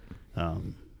 Right.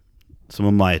 Some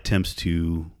of my attempts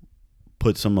to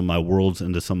put some of my worlds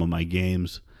into some of my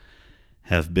games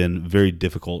have been very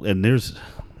difficult. And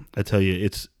I tell you,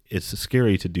 it's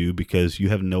scary to do because you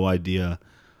have no idea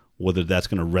whether that's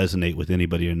going to resonate with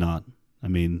anybody or not. I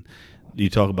mean, you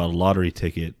talk about a lottery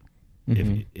ticket.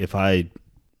 Mm-hmm.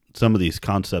 Some of these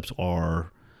concepts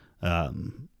are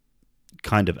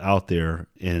kind of out there,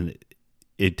 and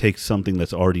it takes something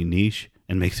that's already niche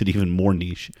and makes it even more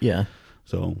niche. Yeah.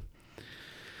 So,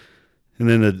 and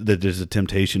then there's a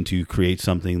temptation to create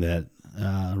something that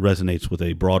resonates with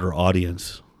a broader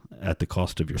audience at the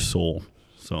cost of your soul.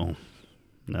 So,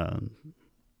 the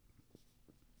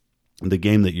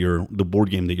board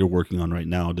game that you're working on right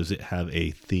now, does it have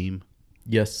a theme?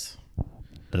 Yes.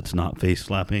 That's not face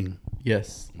slapping.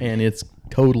 Yes, and it's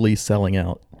totally selling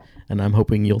out, and I'm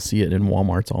hoping you'll see it in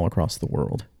Walmarts all across the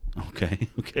world. Okay.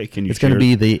 Can you? It's going to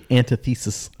be the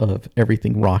antithesis of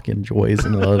everything Roch enjoys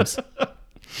and loves.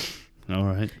 All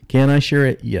right. Can I share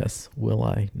it? Yes. Will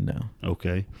I? No.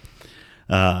 Okay.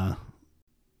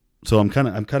 So I'm kind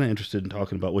of interested in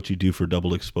talking about what you do for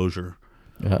double exposure.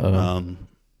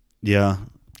 Yeah.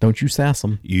 Don't you sass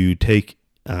them. You take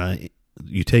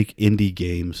indie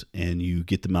games and you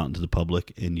get them out into the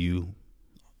public, and you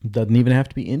doesn't even have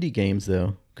to be indie games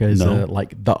though, because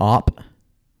like the Op.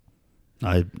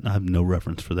 I have no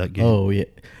reference for that game. Oh yeah,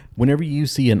 whenever you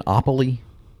see an Opoly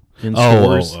in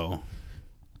stores,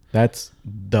 that's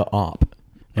the Op,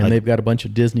 and they've got a bunch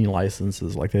of Disney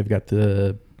licenses. Like they've got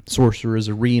the Sorcerer's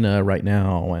Arena right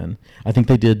now, and I think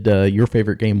they did your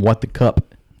favorite game, What the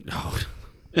Cup. Oh.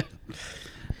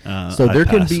 So there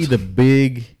can be the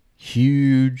big,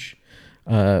 huge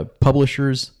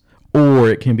publishers, or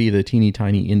it can be the teeny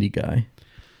tiny indie guy.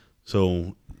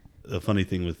 So the funny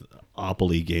thing with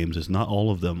Opoly games is not all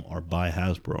of them are by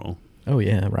Hasbro. Oh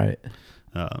yeah, right.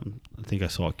 I think I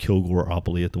saw a Kilgore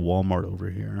Opoly at the Walmart over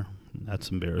here. That's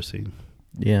embarrassing.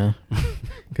 Yeah,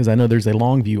 because I know there's a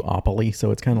Longview Opoly,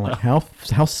 so it's kind of like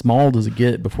how small does it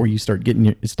get before you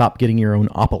stop getting your own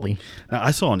Opoly? Now,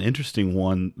 I saw an interesting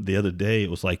one the other day. It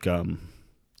was like I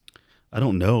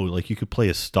don't know, like you could play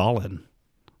as Stalin.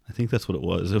 I think that's what it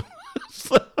was.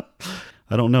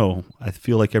 I don't know. I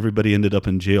feel like everybody ended up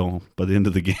in jail by the end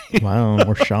of the game. Wow,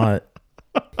 or shot.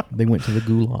 They went to the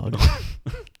gulag.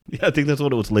 Yeah, I think that's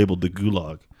what it was labeled, the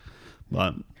gulag.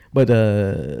 But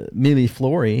Mille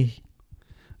Fiori.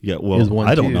 Yeah, well,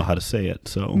 I don't know how to say it,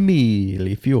 so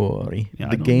Mille Fiori, yeah,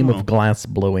 the game of glass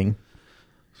blowing.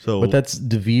 So, but that's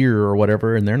DeVere or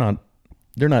whatever, and they're not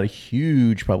a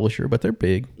huge publisher, but they're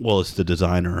big. Well, it's the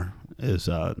designer is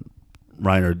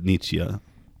Rainer Nietzsche.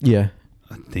 Yeah,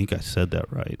 I think I said that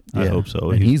right. Yeah. I hope so.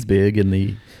 And he's big in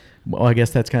the. Well, I guess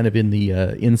that's kind of in the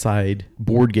inside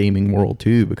board gaming world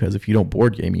too, because if you don't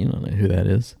board game, you don't know who that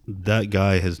is. That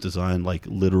guy has designed like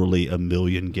literally 1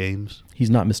 million games.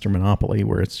 He's not Mr. Monopoly,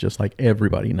 where it's just like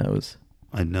everybody knows.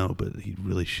 I know, but he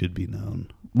really should be known.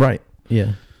 Right.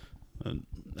 Yeah.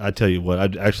 I tell you what,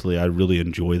 I really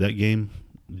enjoy that game.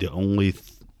 The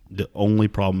only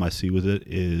problem I see with it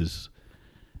is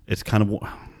it's kind of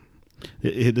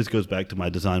this goes back to my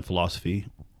design philosophy.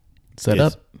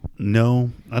 Setup?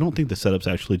 No, I don't think the setup's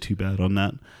actually too bad on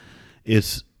that.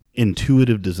 It's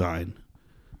intuitive design.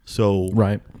 So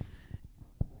right.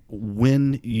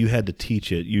 When you had to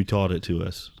teach it, you taught it to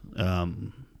us.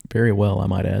 Very well, I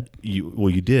might add.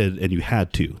 You did, and you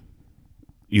had to.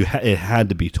 It had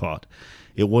to be taught.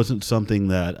 It wasn't something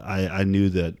that I knew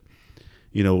that,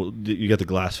 you got the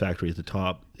glass factory at the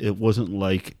top. It wasn't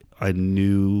like I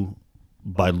knew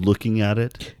by looking at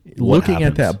it. Looking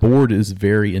at that board is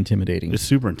very intimidating. It's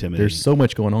super intimidating. There's so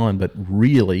much going on, but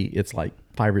really it's like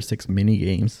 5 or 6 mini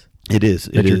games. It is.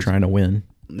 That you're trying to win.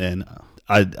 And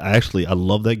I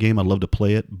love that game. I love to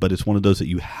play it, but it's one of those that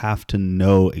you have to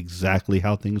know exactly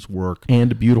how things work.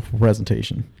 And a beautiful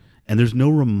presentation. And there's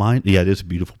no reminder. Yeah, it is a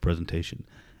beautiful presentation.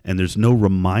 And there's no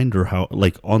reminder how,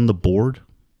 like on the board,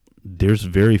 there's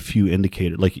very few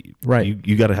indicators. Like, right.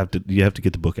 You have to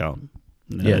get the book out.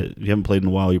 Yeah. If you haven't played in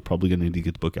a while, you're probably going to need to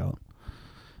get the book out,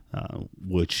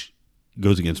 which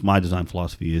goes against my design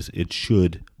philosophy. Is it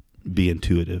should be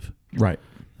intuitive, right?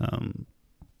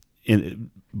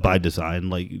 By design,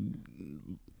 like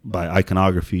by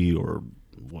iconography or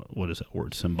what is that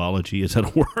word? Symbology, is that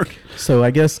a word? So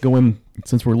I guess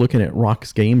since we're looking at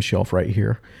Roch's game shelf right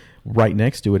here, right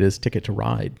next to it is Ticket to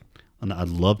Ride. And I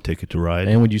love Ticket to Ride.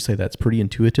 And would you say that's pretty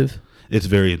intuitive? It's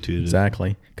very intuitive.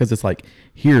 Exactly. Because it's like,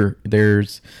 here,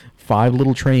 there's 5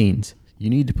 little trains.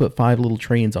 You need to put 5 little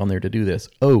trains on there to do this.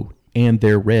 Oh, and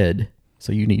they're red.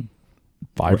 So you need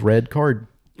 5 red card.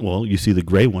 Well, you see the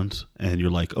gray ones, and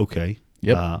you're like, okay,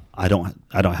 Yep. I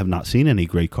have not seen any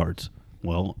gray cards.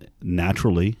 Well,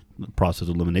 naturally, the process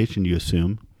of elimination, you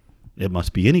assume it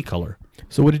must be any color.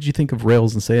 So what did you think of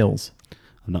Rails and Sails?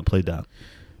 I've not played that.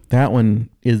 That one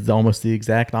is almost the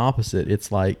exact opposite.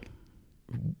 It's like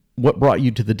what brought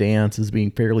you to the dance is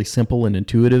being fairly simple and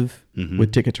intuitive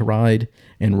with Ticket to Ride,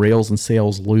 and Rails and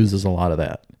Sails loses a lot of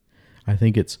that. I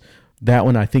think it's that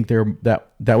one. I think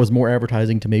that was more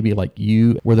advertising to maybe like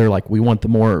you, where they're like, we want the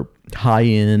more high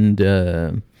end.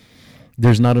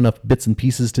 There's not enough bits and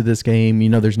pieces to this game. You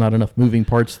know, there's not enough moving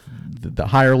parts. The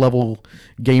higher level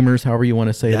gamers, however you want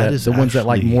to say that, the ones that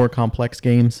like more complex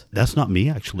games. That's not me,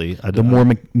 actually. The more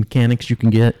mechanics you can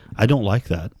get. I don't like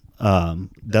that.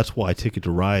 That's why Ticket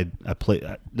to Ride, I play.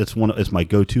 It's my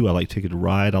go-to. I like Ticket to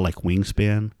Ride. I like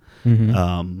Wingspan.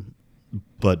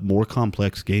 But more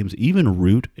complex games, even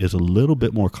Root is a little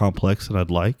bit more complex than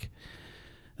I'd like.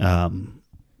 I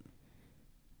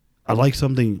like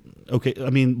something. Okay, I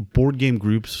mean, board game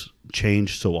groups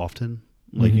change so often.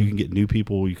 Like you can get new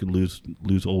people, you can lose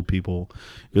old people,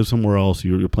 go somewhere else.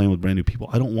 You're playing with brand new people.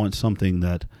 I don't want something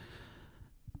that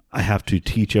I have to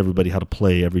teach everybody how to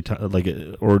play every time. Like,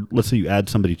 or let's say you add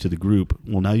somebody to the group.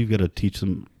 Well, now you've got to teach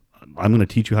them. I'm going to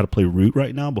teach you how to play Root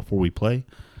right now before we play.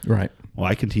 Right. Well,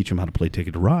 I can teach them how to play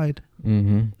Ticket to Ride,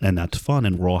 and that's fun,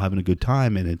 and we're all having a good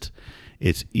time, and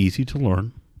it's easy to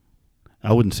learn.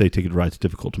 I wouldn't say Ticket to Ride's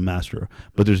difficult to master,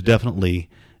 but there's definitely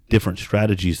different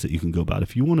strategies that you can go about.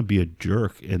 If you want to be a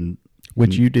jerk, and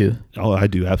which you do. Oh, I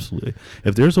do, absolutely.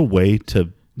 If there's a way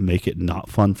to make it not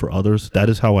fun for others, that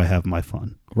is how I have my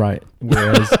fun. Right.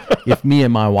 Whereas if me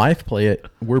and my wife play it,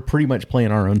 we're pretty much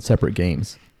playing our own separate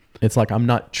games. It's like, I'm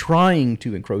not trying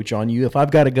to encroach on you. If I've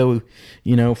got to go,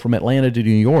 from Atlanta to New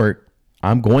York,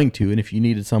 I'm going to. And if you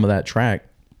needed some of that track,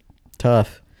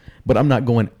 tough. But I'm not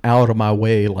going out of my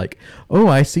way like, oh,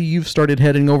 I see you've started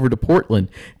heading over to Portland.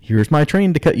 Here's my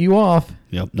train to cut you off.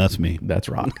 Yep, that's me. That's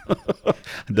Roch.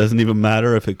 It doesn't even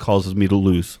matter if it causes me to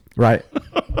lose. Right.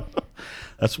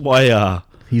 That's why...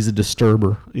 he's a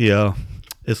disturber. Yeah.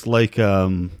 It's like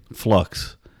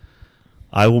Flux.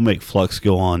 I will make Flux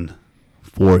go on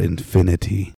for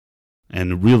infinity.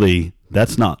 And really,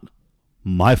 that's not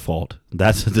my fault.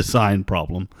 That's a design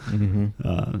problem.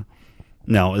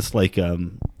 Now, it's like...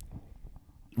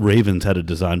 Ravens had a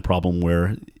design problem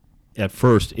where at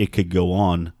first it could go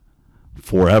on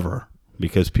forever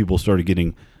because people started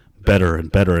getting better and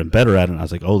better and better at it. And I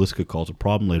was like, oh, this could cause a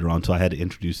problem later on. So I had to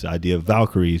introduce the idea of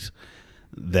Valkyries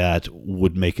that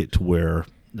would make it to where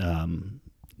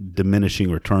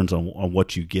diminishing returns on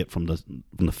what you get from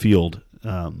the field,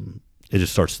 it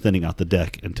just starts thinning out the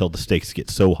deck until the stakes get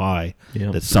so high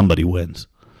that somebody wins.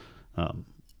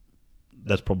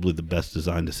 That's probably the best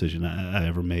design decision I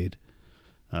ever made.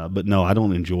 But no, I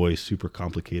don't enjoy super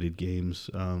complicated games.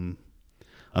 I'm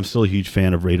still a huge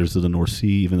fan of Raiders of the North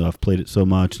Sea, even though I've played it so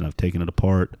much and I've taken it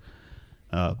apart.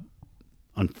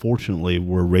 Unfortunately,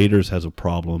 where Raiders has a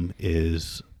problem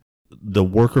is the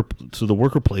worker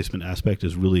placement aspect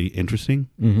is really interesting.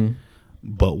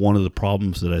 But one of the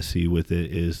problems that I see with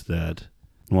it is that,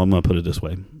 well, I'm going to put it this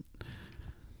way.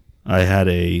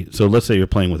 So let's say you're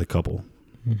playing with a couple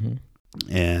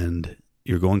and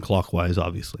you're going clockwise,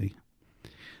 obviously.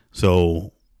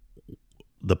 So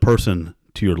the person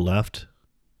to your left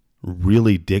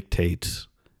really dictates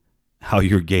how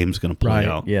your game's going to play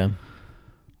out. Yeah.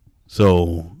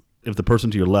 So if the person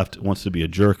to your left wants to be a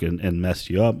jerk and mess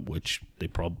you up, which they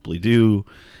probably do,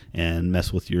 and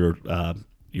mess with your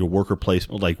worker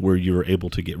placement, like where you're able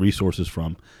to get resources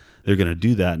from, they're going to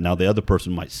do that. Now the other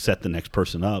person might set the next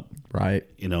person up. Right.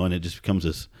 And it just becomes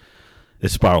it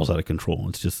spirals out of control.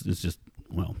 It's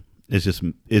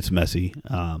messy.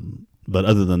 But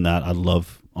other than that, I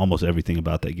love almost everything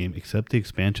about that game except the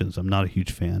expansions. I'm not a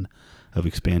huge fan of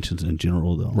expansions in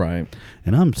general, though. Right.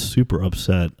 And I'm super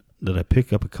upset that I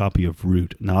picked up a copy of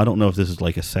Root. Now, I don't know if this is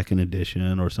like a second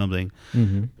edition or something,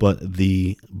 but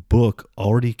the book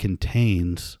already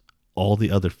contains all the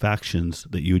other factions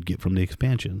that you would get from the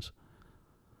expansions.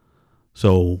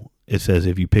 So it says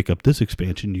if you pick up this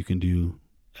expansion, you can do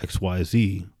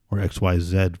XYZ or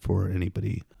XYZ for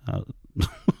anybody.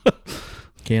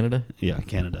 Canada? Yeah,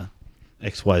 Canada.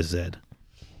 XYZ.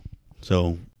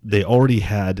 So they already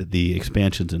had the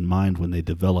expansions in mind when they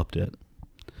developed it.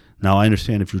 Now, I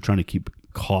understand if you're trying to keep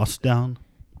costs down,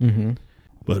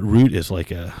 but Root is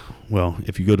like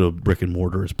if you go to a brick and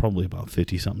mortar, it's probably about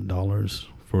 $50-something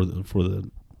for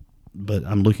the but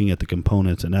I'm looking at the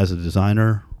components, and as a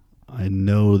designer, I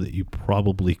know that you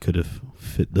probably could have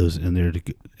fit those in there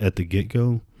at the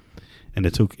get-go, and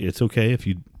it's okay if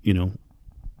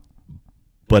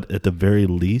but at the very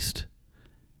least,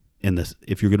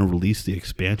 if you're going to release the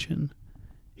expansion,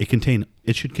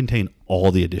 it should contain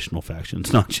all the additional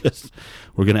factions, not just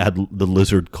we're going to add the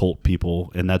lizard cult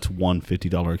people, and that's one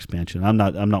 $50 expansion. I'm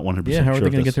not 100% sure. Yeah, how are they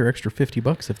going to get their extra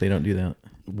 $50 if they don't do that?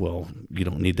 Well, you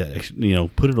don't need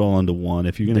that. Put it all into one.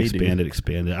 If you're going to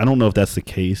expand it. I don't know if that's the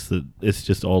case, that it's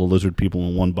just all the lizard people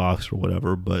in one box or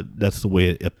whatever, but that's the way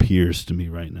it appears to me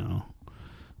right now.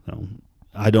 So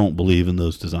I don't believe in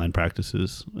those design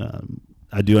practices.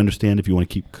 I do understand if you want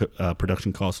to keep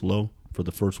production costs low for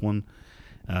the first one,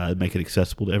 make it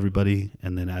accessible to everybody,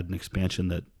 and then add an expansion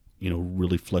that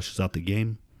really fleshes out the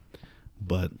game.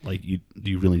 But do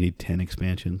you really need 10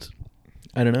 expansions?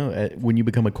 I don't know. When you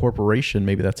become a corporation,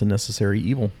 maybe that's a necessary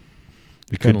evil.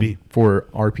 It could be. For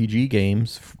RPG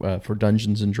games, for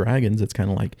Dungeons and Dragons, it's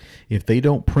kind of like if they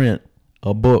don't print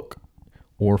a book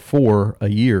or 4 a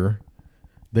year,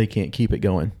 they can't keep it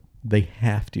going. They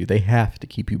have to. They have to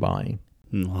keep you buying.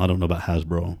 I don't know about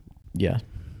Hasbro. Yeah.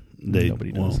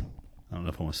 Nobody does. Well, I don't know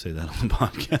if I want to say that on the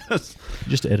podcast.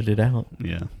 Just edit it out.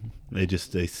 Yeah.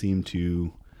 They seem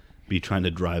to be trying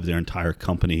to drive their entire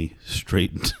company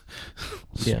straight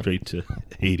to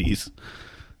Hades.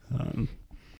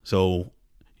 So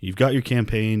you've got your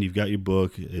campaign, you've got your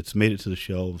book, it's made it to the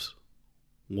shelves.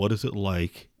 What is it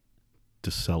like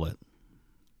to sell it?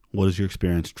 What is your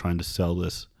experience trying to sell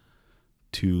this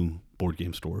to board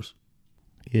game stores?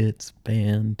 It's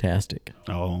fantastic.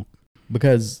 Oh.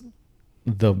 Because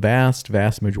the vast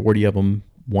majority of them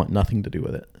want nothing to do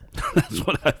with it. That's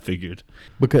what I figured.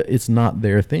 Because it's not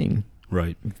their thing.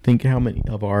 Right. Think how many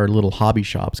of our little hobby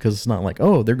shops, because it's not like,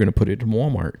 oh, they're going to put it in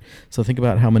Walmart. So think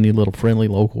about how many little friendly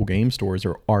local game stores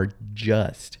are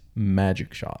just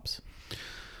magic shops.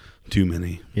 Too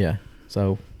many. Yeah.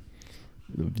 So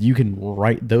you can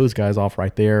write those guys off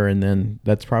right there, and then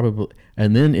that's probably,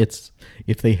 and then it's,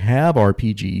 if they have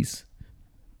RPGs,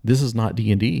 this is not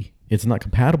D&D. It's not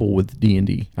compatible with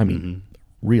D&D. I mean,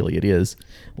 really it is.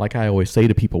 Like I always say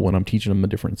to people when I'm teaching them a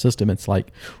different system, it's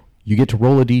like you get to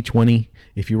roll a D20.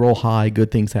 If you roll high,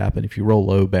 good things happen. If you roll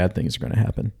low, bad things are going to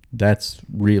happen. That's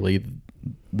really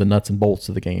the nuts and bolts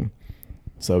of the game.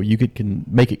 So you can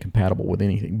make it compatible with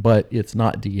anything, but it's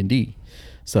not D&D.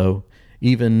 So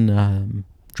even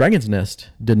Dragon's Nest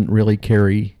didn't really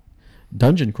carry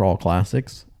Dungeon Crawl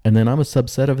Classics, and then I'm a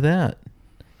subset of that.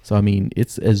 So, I mean,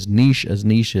 it's as niche as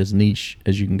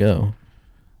you can go.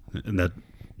 And that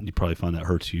you probably find that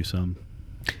hurts you some.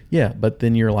 Yeah, but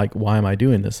then you're like, why am I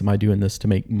doing this? Am I doing this to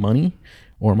make money,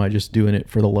 or am I just doing it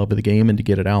for the love of the game and to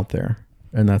get it out there?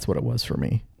 And that's what it was for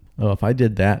me. Oh, if I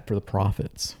did that for the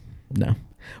profits, no.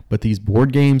 But these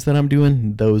board games that I'm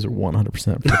doing, those are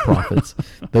 100% for the profits.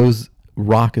 Those,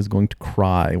 Roch is going to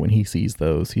cry when he sees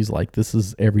those. He's like, this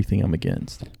is everything I'm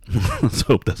against. Let's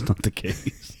hope that's not the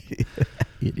case.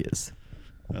 It is.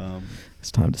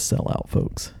 It's time to sell out,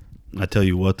 folks. I tell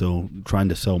you what, though, trying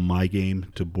to sell my game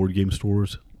to board game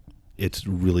stores, it's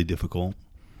really difficult.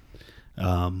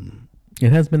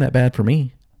 It hasn't been that bad for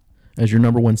me as your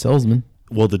number one salesman.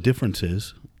 Well, the difference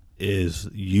is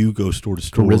you go store to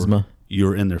store. Charisma.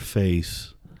 You're in their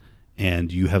face,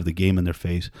 and you have the game in their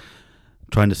face.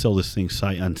 Trying to sell this thing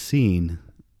sight unseen,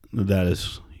 that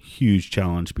is a huge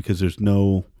challenge because I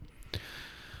don't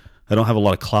have a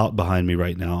lot of clout behind me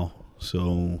right now.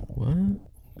 So what?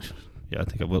 Yeah, I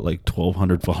think I've got like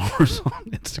 1,200 followers on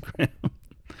Instagram.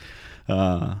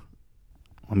 I'm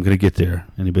going to get there.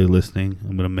 Anybody listening,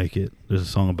 I'm going to make it. There's a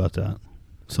song about that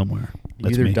somewhere.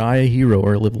 That's either me. die a hero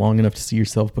or live long enough to see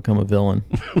yourself become a villain.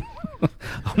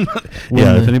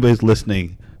 If anybody's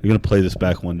listening, you're going to play this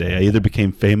back one day. I either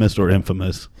became famous or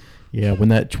infamous. Yeah, when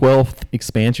that 12th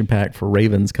expansion pack for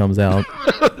Ravens comes out.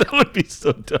 That would be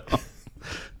so dumb.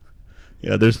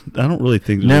 Yeah, I don't really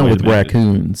think... Now with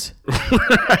raccoons.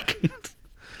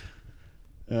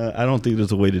 I don't think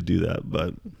there's a way to do that,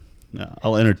 but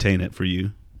I'll entertain it for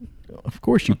you. Of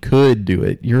course you could do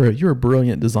it. You're a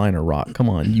brilliant designer, Roch. Come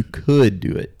on, you could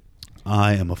do it.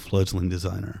 I am a fledgling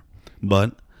designer,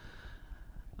 but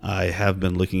I have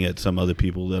been looking at some other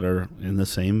people that are in the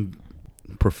same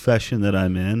profession that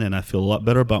I'm in, and I feel a lot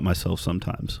better about myself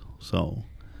sometimes. So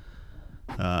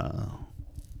I'm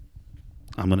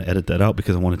going to edit that out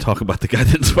because I want to talk about the guy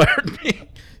that inspired me.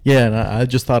 Yeah, and I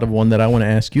just thought of one that I want to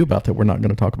ask you about that we're not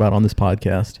going to talk about on this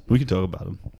podcast. We can talk about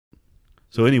him.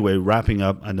 So anyway, wrapping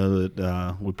up, I know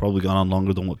that we've probably gone on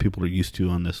longer than what people are used to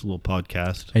on this little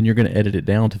podcast. And you're going to edit it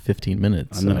down to 15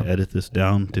 minutes. I'm going to edit this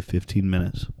down to 15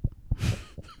 minutes.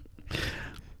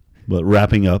 But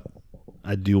wrapping up,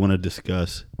 I do want to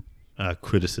discuss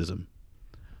criticism.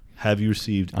 Have you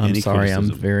received any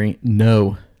criticism?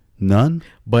 No. None?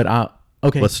 But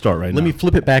okay. Let's start right now. Let me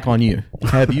flip it back on you.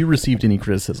 Have you received any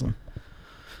criticism?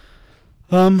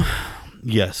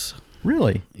 Yes.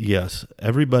 Really? Yes.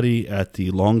 Everybody at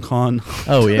the Long Con.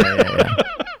 Oh, yeah.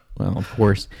 Well, of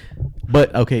course.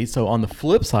 But, okay, so on the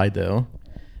flip side, though,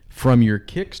 from your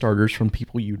Kickstarters, from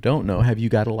people you don't know, have you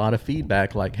got a lot of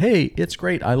feedback like, hey, it's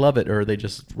great, I love it, or are they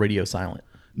just radio silent?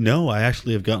 No, I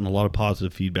actually have gotten a lot of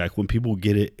positive feedback. When people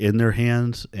get it in their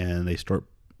hands and they start,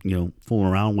 fooling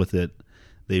around with it,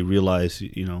 they realize,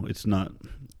 it's not...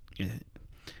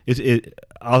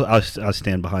 I'll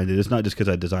stand behind it. It's not just because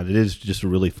I designed it. It is just a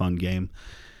really fun game.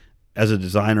 As a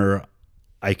designer,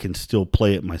 I can still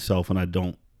play it myself, and I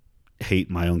don't hate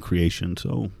my own creation.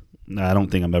 So I don't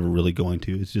think I'm ever really going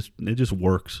to. It just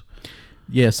works.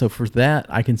 Yeah. So for that,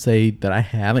 I can say that I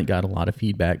haven't got a lot of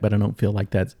feedback, but I don't feel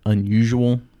like that's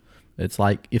unusual. It's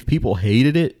like if people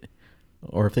hated it,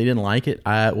 or if they didn't like it,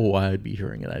 I'd be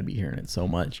hearing it. I'd be hearing it so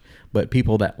much. But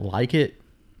people that like it,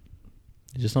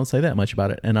 just don't say that much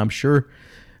about it. And I'm sure,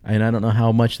 and I don't know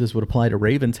how much this would apply to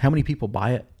Ravens, how many people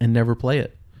buy it and never play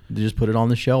it? They just put it on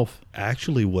the shelf.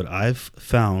 Actually, what I've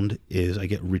found is I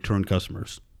get return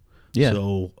customers. Yeah.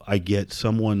 So I get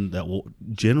someone that will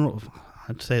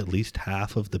I'd say at least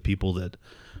half of the people that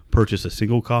purchase a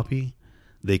single copy,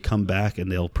 they come back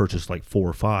and they'll purchase like 4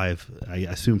 or 5, I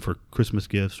assume for Christmas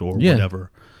gifts or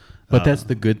whatever. But that's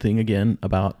the good thing, again,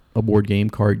 about a board game,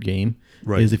 card game,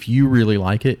 right, is if you really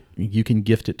like it, you can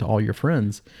gift it to all your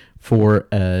friends. For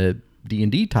a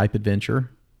D&D type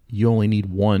adventure, you only need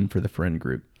 1 for the friend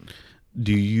group.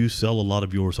 Do you sell a lot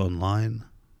of yours online?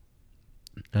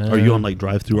 Are you on like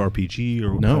Drive-Thru-RPG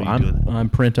or no? I'm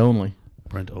print only.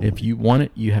 Print only. If you want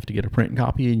it, you have to get a print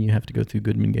copy, and you have to go through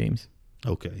Goodman Games.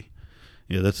 Okay,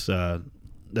 yeah, that's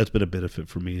been a benefit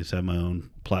for me, is have my own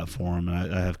platform,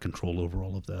 and I have control over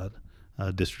all of that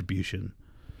distribution.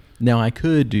 Now I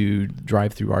could do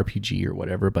Drive-Thru-RPG or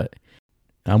whatever, but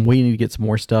I'm waiting to get some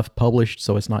more stuff published,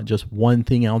 so it's not just one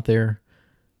thing out there.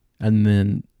 And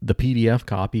then the PDF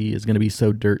copy is going to be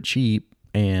so dirt cheap,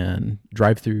 and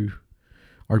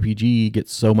Drive-Thru-RPG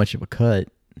gets so much of a cut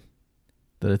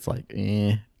that it's like,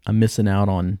 I'm missing out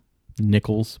on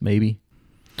nickels, maybe.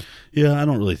 Yeah, I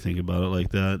don't really think about it like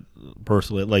that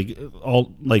personally.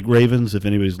 Like Ravens, if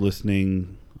anybody's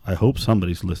listening, I hope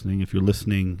somebody's listening. If you're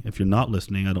not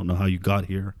listening, I don't know how you got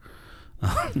here.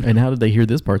 And how did they hear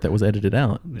this part that was edited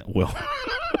out? Well,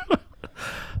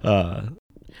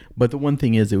 but the one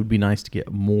thing is, it would be nice to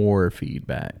get more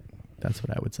feedback. That's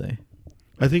what I would say.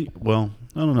 I think, well,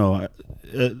 I don't know.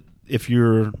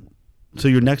 So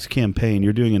your next campaign,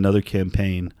 you're doing another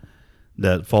campaign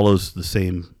that follows the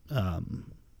same,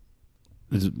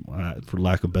 for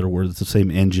lack of a better word, it's the same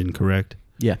engine, correct?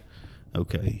 Yeah.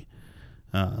 Okay.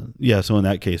 Yeah, so in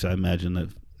that case, I imagine that,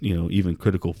 even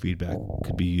critical feedback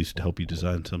could be used to help you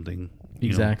design something.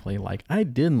 Exactly. Like, I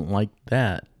didn't like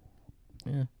that.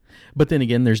 Yeah. But then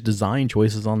again, there's design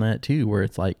choices on that too, where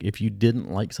it's like, if you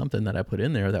didn't like something that I put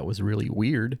in there that was really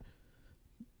weird,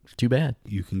 it's too bad.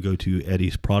 You can go to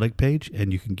Eddie's product page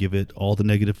and you can give it all the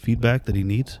negative feedback that he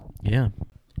needs. Yeah.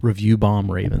 Review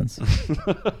bomb Ravens.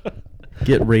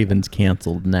 Get Ravens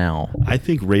canceled now. I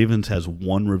think Ravens has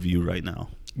 1 review right now.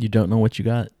 You don't know what you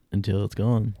got until it's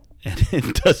gone. And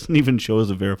it doesn't even show as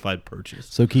a verified purchase.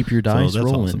 So keep your dice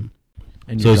rolling. Awesome.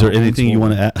 So is there anything you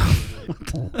want to add?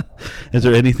 Is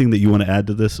there anything that you want to add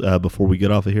to this before we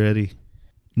get off of here, Eddie?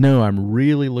 No, I'm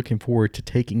really looking forward to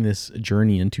taking this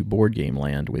journey into board game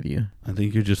land with you. I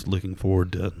think you're just looking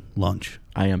forward to lunch.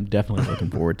 I am definitely looking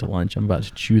forward to lunch. I'm about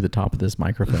to chew the top of this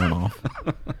microphone off.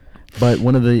 But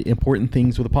one of the important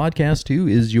things with a podcast, too,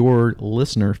 is your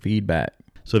listener feedback.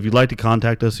 So if you'd like to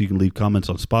contact us, you can leave comments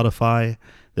on Spotify.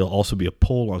 There'll also be a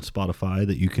poll on Spotify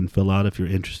that you can fill out if you're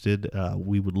interested.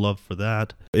 We would love for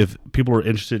that. If people are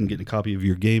interested in getting a copy of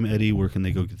your game, Eddie, where can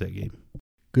they go get that game?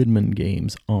 Goodman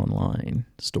Games online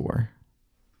store.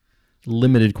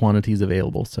 Limited quantities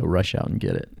available, so rush out and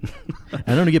get it.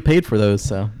 I don't get paid for those,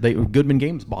 so Goodman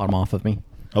Games bought them off of me.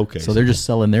 Okay. So they're just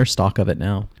selling their stock of it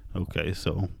now. Okay,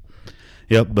 so...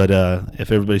 Yep, but if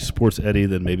everybody supports Eddie,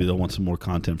 then maybe they'll want some more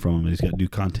content from him. He's got new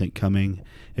content coming.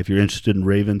 If you're interested in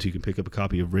Ravens, you can pick up a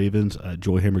copy of Ravens at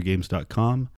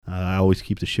joyhammergames.com. I always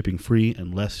keep the shipping free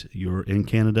unless you're in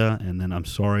Canada, and then I'm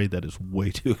sorry, that is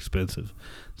way too expensive.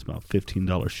 It's about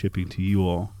 $15 shipping to you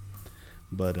all.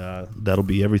 But that'll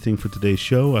be everything for today's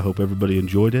show. I hope everybody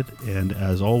enjoyed it, and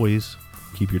as always,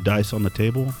 keep your dice on the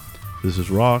table. This is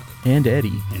Roch. And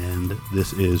Eddie. And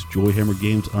this is Joy Hammer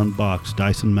Games Unboxed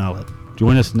Dice and Mallet.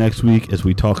 Join us next week as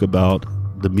we talk about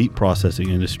the meat processing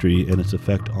industry and its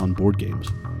effect on board games.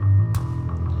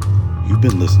 You've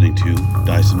been listening to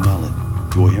Dice and Mallet,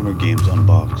 Joyhammer Games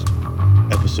Unboxed,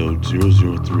 episode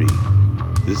 003.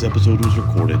 This episode was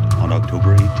recorded on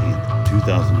October 18th,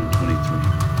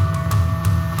 2023.